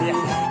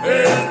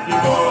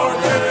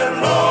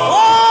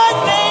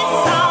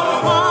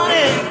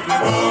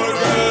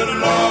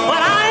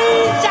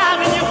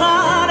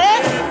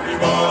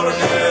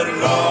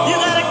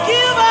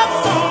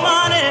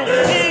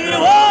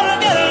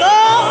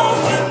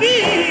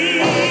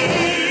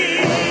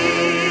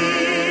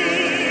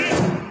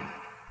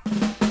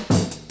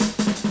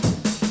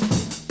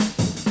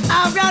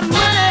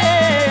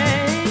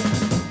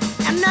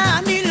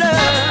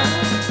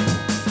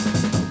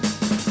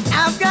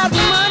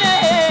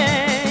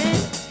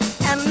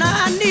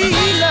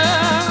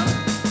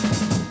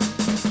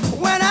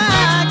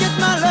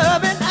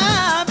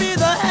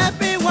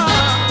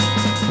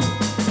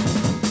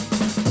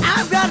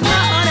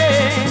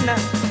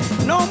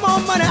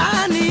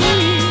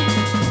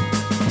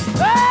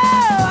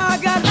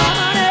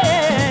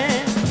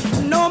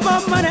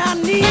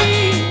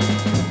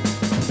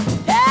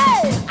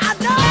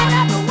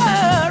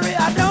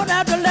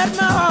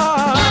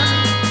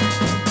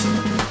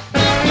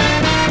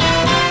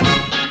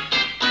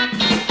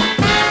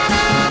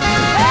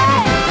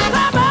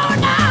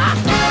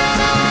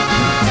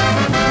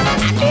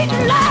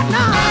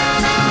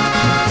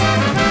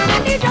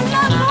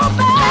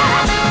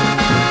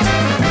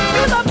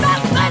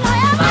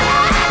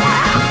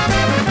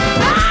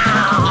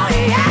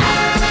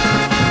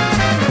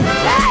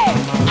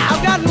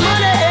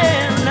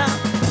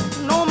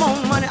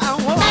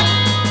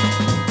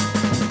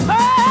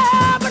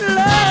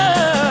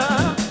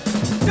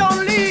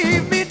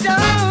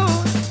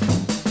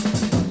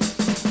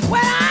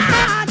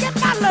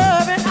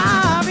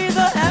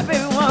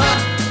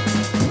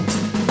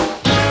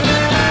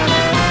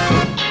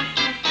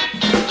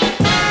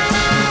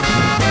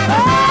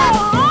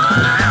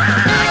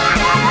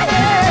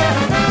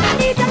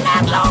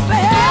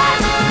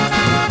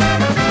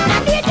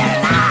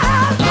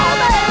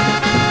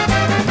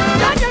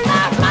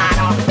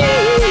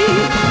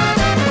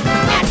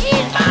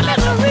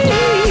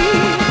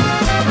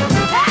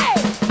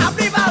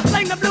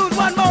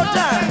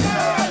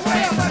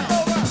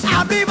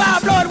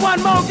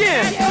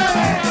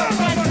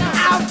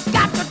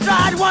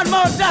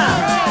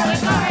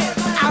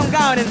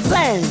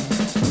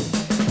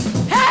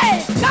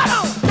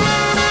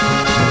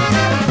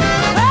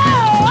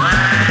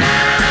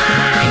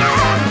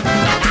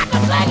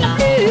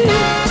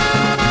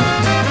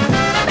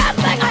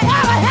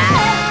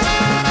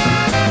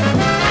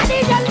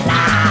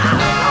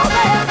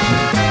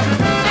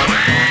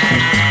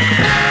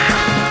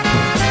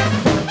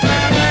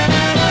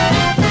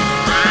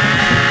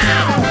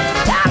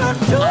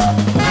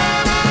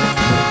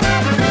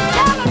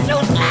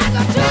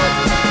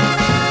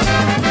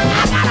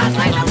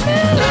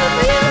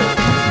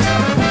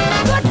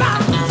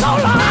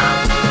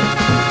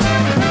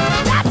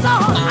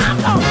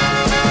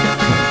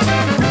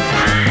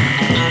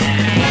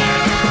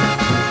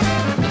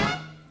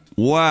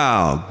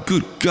 Wow,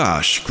 good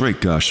gosh,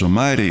 great gosh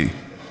almighty.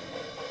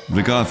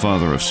 The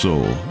godfather of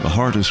soul, the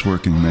hardest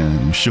working man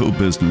in show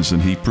business,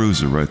 and he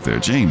proves it right there.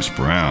 James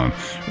Brown,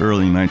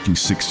 early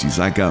 1960s,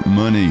 I got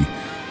money,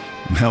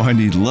 now I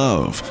need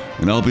love,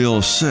 and I'll be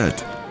all set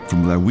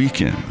from that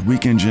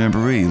weekend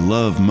jamboree,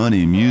 love,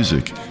 money,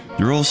 music.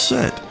 You're all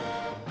set.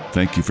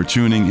 Thank you for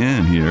tuning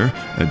in here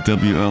at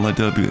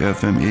WLIW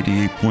FM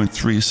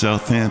 88.3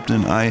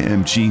 Southampton. I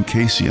am Gene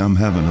Casey. I'm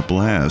having a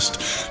blast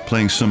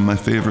playing some of my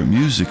favorite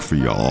music for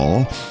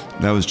y'all.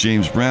 That was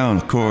James Brown,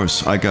 of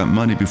course. I Got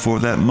Money. Before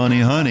that,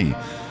 Money Honey.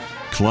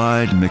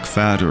 Clyde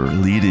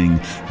McPhatter leading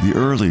the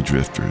early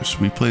Drifters.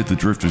 We played the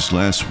Drifters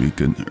last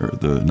week in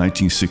the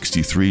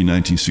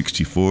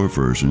 1963-1964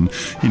 version,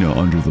 you know,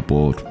 Under the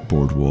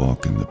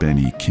Boardwalk and the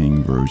Benny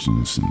King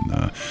versions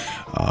and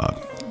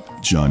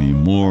Johnny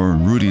Moore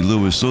and Rudy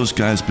Lewis, those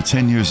guys. But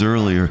 10 years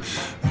earlier,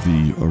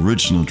 the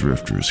original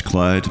Drifters,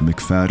 Clyde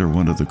McPhatter,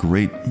 one of the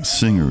great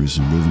singers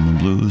in rhythm and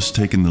blues,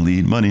 taking the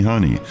lead, Money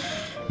Honey.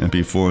 And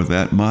before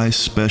that, My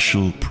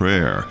Special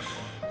Prayer,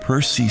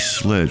 Percy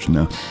Sledge.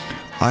 Now,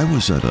 I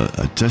was at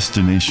a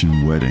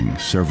destination wedding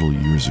several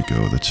years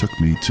ago that took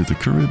me to the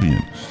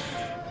Caribbean.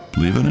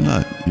 Believe it or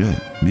not, yeah,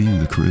 me in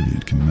the Caribbean,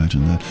 can you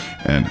imagine that?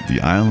 And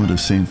the island of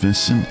St.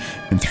 Vincent.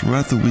 And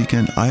throughout the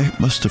weekend, I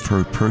must have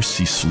heard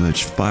Percy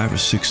Sledge 5 or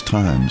 6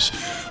 times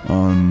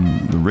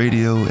on the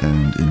radio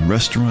and in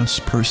restaurants.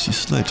 Percy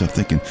Sledge. I'm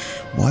thinking,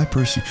 why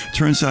Percy?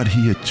 Turns out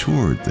he had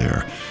toured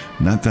there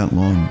not that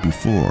long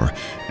before,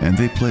 and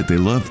they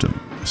loved him.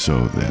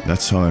 So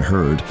that's how I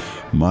heard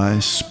My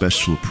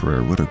Special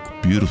Prayer. What a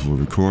beautiful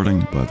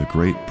recording by the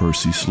great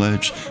Percy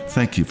Sledge.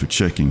 Thank you for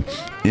checking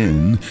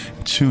in,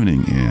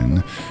 tuning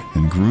in,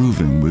 and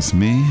grooving with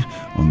me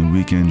on the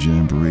Weekend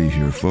Jamboree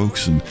here,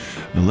 folks. And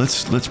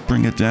let's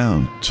bring it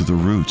down to the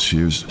roots.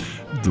 Here's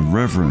the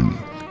Reverend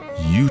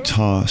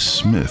Utah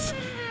Smith,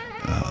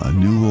 a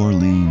New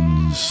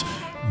Orleans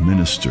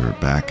minister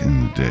back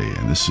in the day,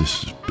 and this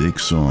is his big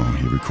song.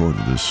 He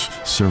recorded this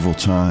several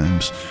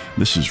times.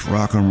 This is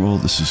rock and roll,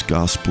 this is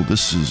gospel,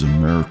 this is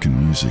American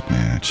music,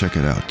 man. Check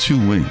it out. Two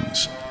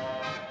Wings.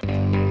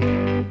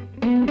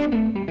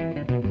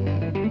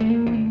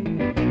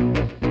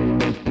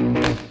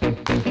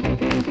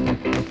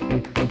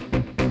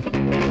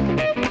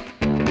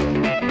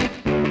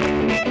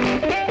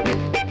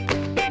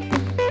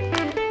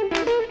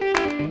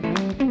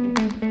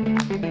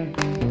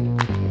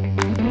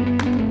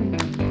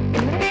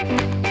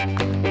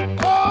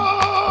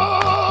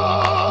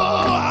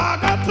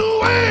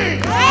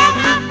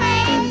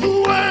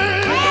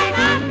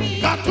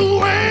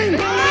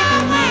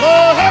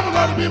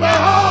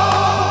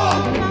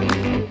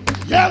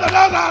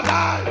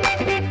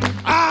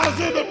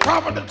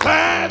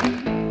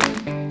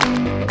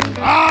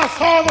 I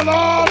saw the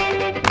Lord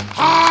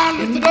high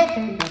lifted up,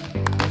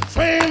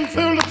 fame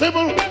filled the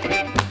temple,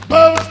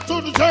 birds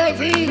stood the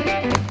cherubim,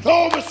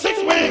 over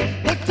 6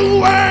 wings with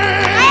 2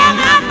 wings,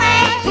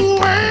 2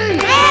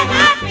 wings,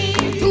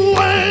 2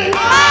 wings.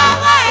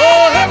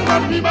 Oh, heaven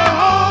gonna be my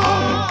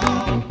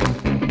home.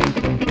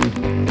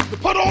 To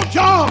put on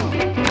John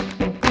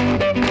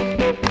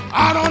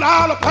out on the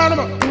Isle of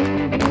Panama,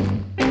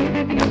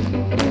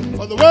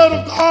 for the word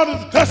of God is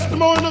the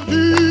testimony of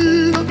Jesus.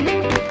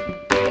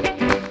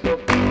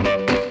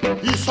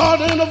 He saw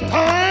the end of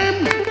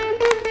time,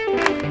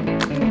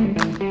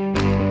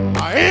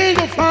 an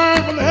angel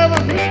flying from the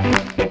heaven,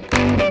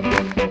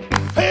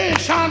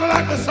 face shining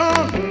like the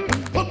sun,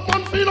 put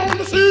 1 foot on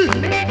the sea,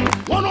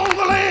 1 on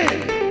the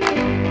land,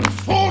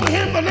 swore to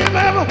him to live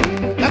ever,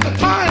 that the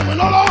time will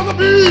no longer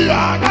be.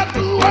 I got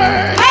 2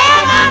 ways,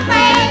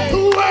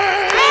 2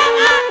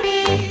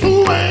 ways,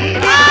 2 ways,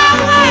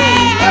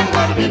 heaven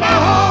gonna be my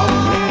home.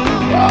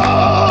 Oh,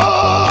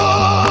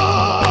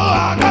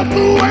 I got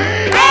 2 ways.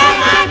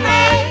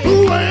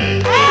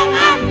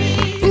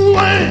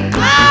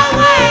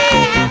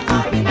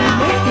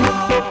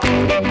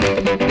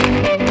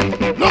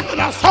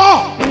 I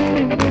saw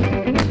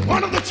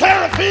one of the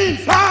cherubim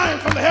flying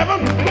from the heaven,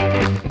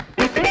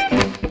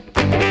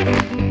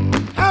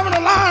 having a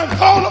lion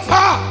called a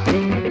fire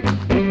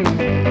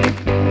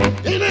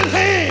in his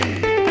hand.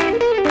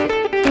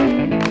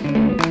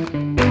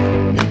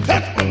 He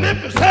touched my lip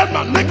and said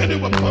my iniquity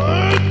was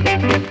purged,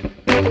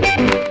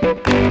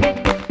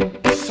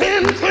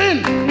 sin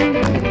cleansed,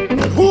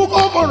 and who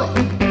go for it?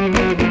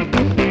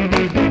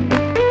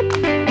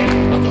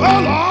 I said, oh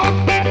Lord,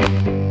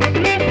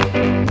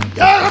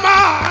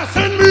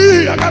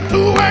 I got 2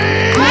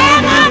 ways,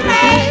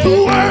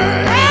 2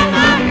 ways, I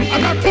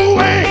got 2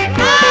 ways,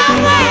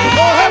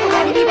 oh, heaven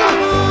gonna be my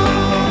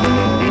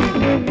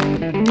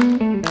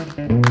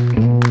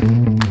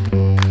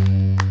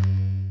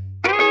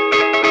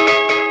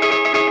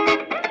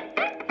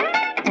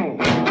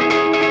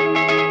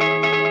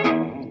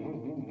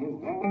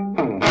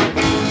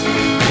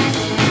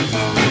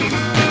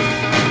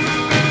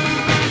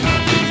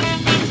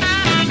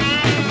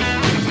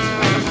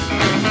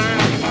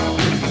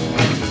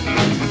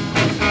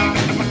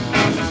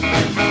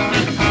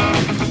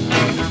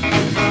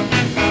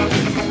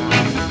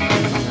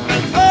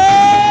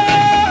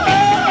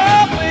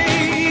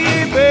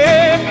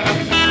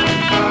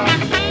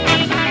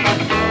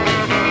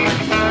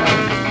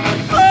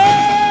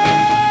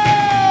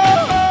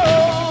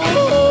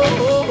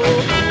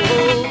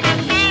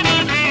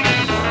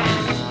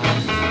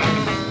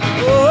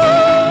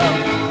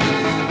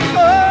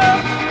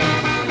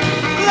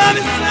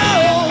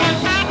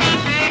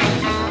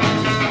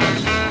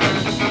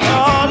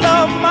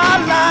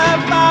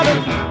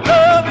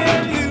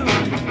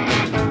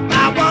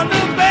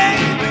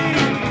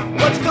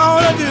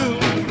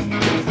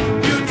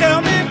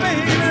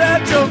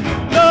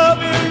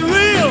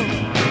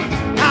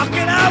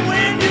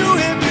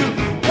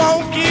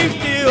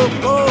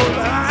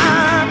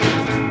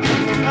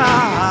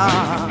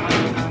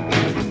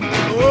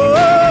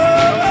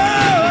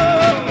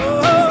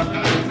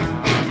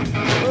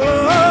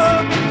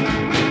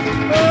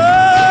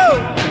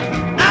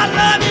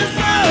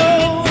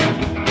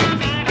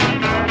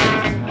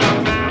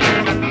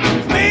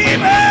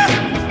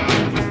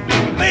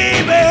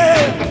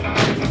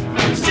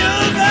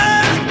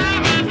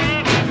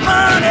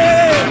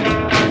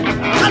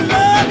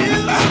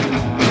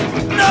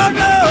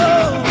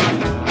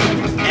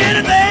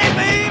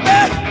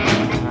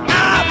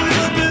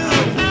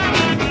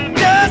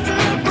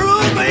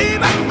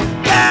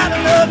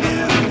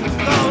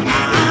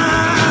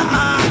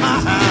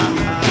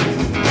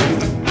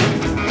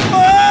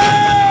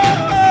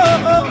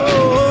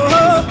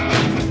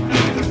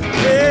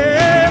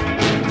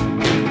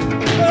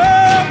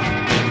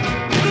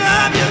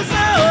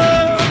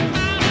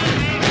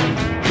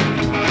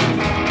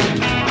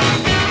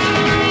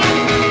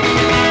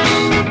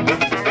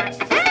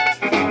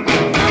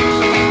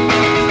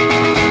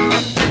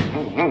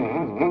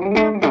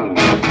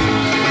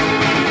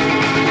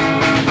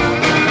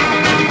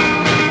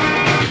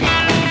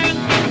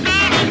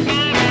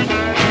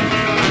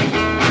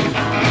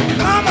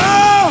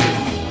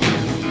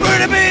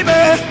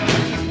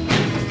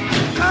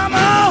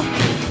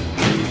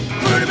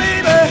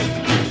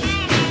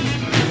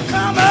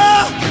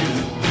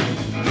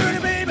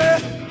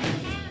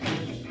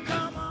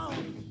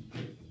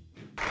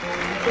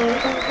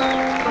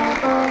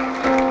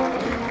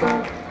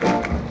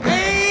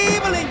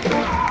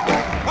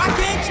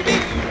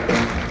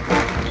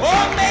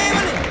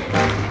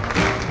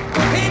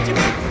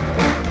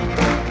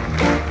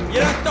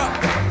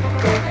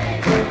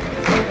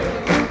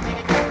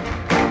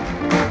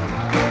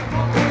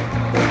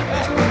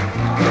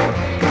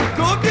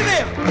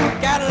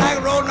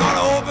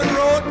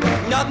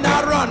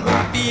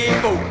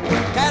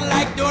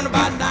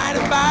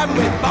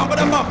bumper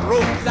to bumper,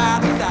 roll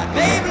side to side.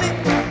 Maybelline.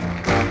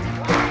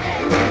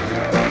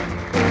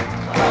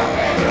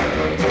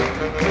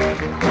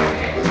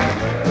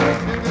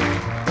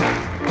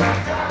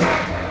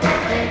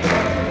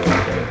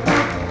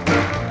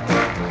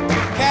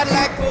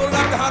 Cadillac pulled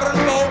up the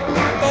 104.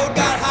 Boat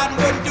got hot and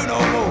wouldn't do no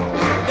more.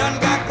 Done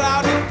got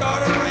cloudy and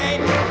started to rain.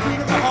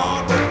 Tooted my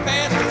horn, went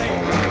past the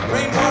lane.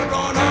 Rainwater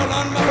blowing all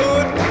on my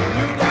hood.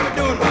 Knew that was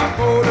doing my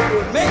motor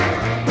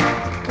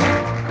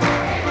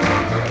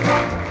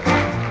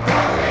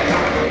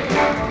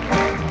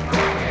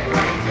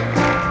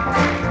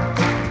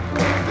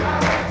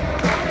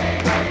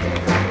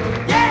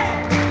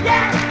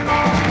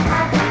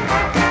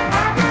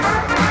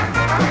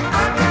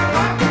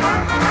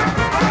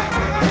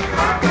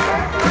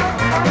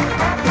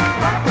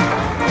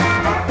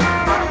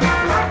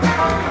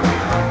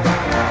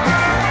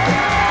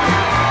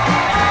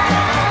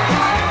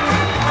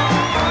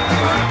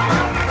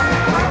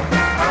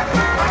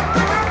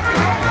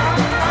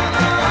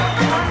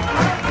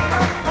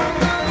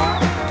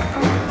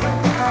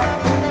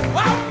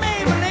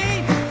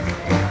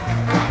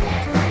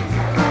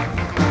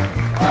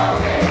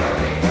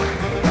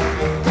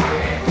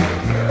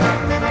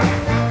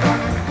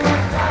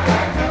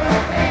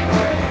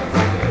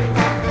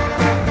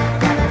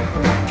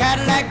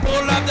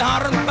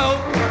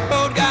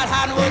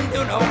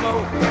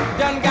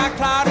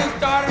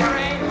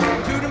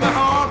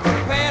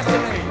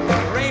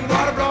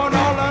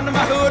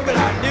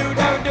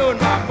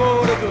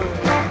good.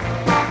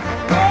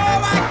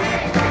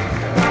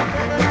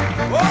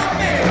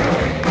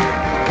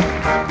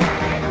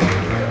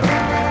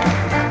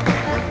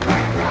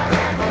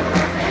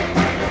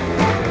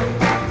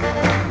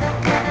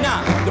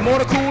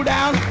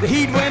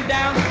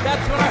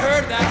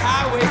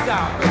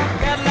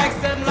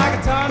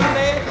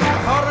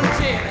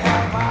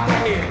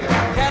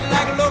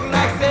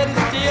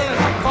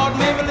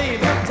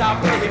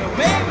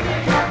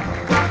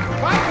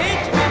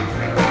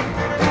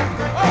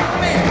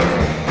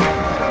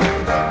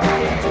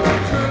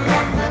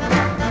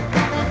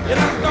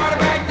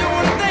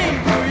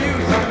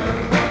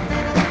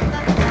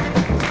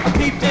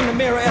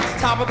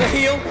 Of the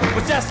hill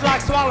was just like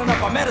swallowing up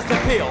a medicine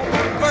pill.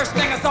 First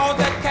thing I saw was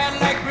that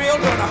Cadillac grill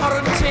doing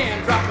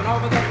 110 dropping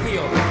over that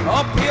hill.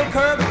 Uphill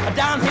curve, a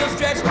downhill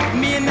stretch,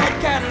 me and that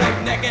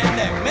Cadillac neck and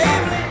neck.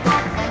 Maybelline.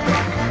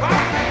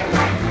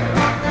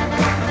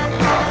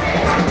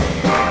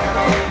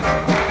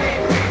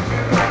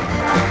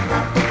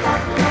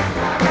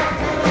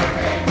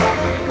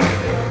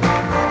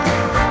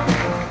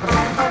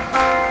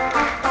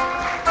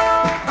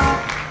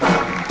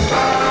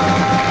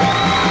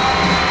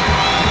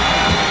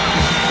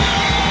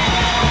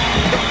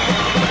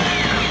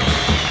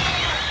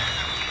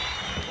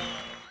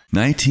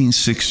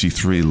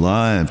 (1963)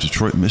 live,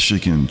 Detroit,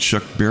 Michigan,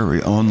 Chuck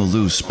Berry on the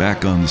loose,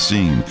 back on the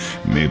scene,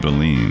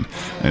 Maybelline.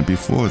 And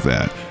before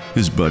that,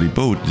 his buddy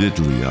Bo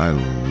Diddley, I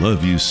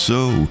Love You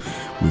So,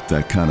 with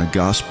that kind of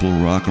gospel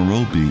rock and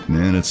roll beat.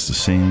 Man, it's the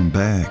same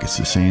bag. It's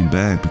the same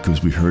bag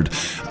because we heard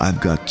I've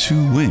Got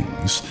Two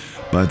Wings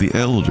by the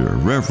elder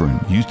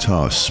Reverend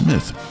Utah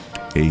Smith,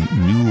 a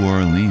New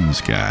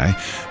Orleans guy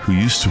who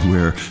used to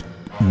wear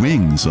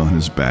wings on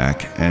his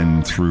back,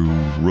 and through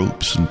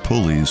ropes and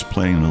pulleys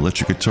playing an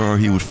electric guitar,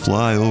 he would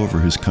fly over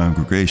his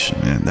congregation.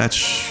 Man, that's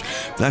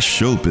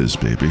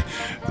showbiz, baby.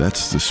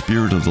 That's the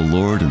spirit of the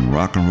Lord in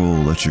rock and roll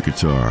electric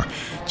guitar.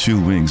 Two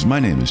Wings. My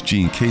name is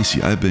Gene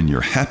Casey. I've been your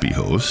happy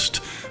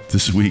host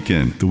this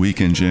weekend, the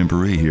Weekend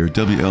Jamboree here,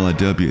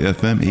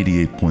 WLIW-FM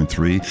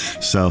 88.3,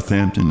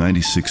 Southampton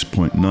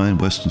 96.9,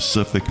 Western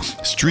Suffolk,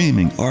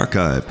 streaming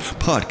archive,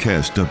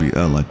 podcast,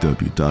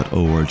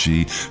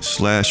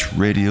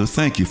 WLIW.org/radio.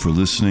 Thank you for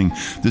listening.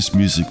 This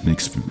music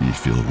makes me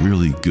feel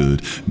really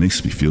good,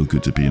 makes me feel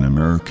good to be an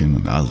American,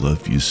 and I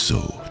love you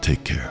so.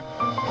 Take care.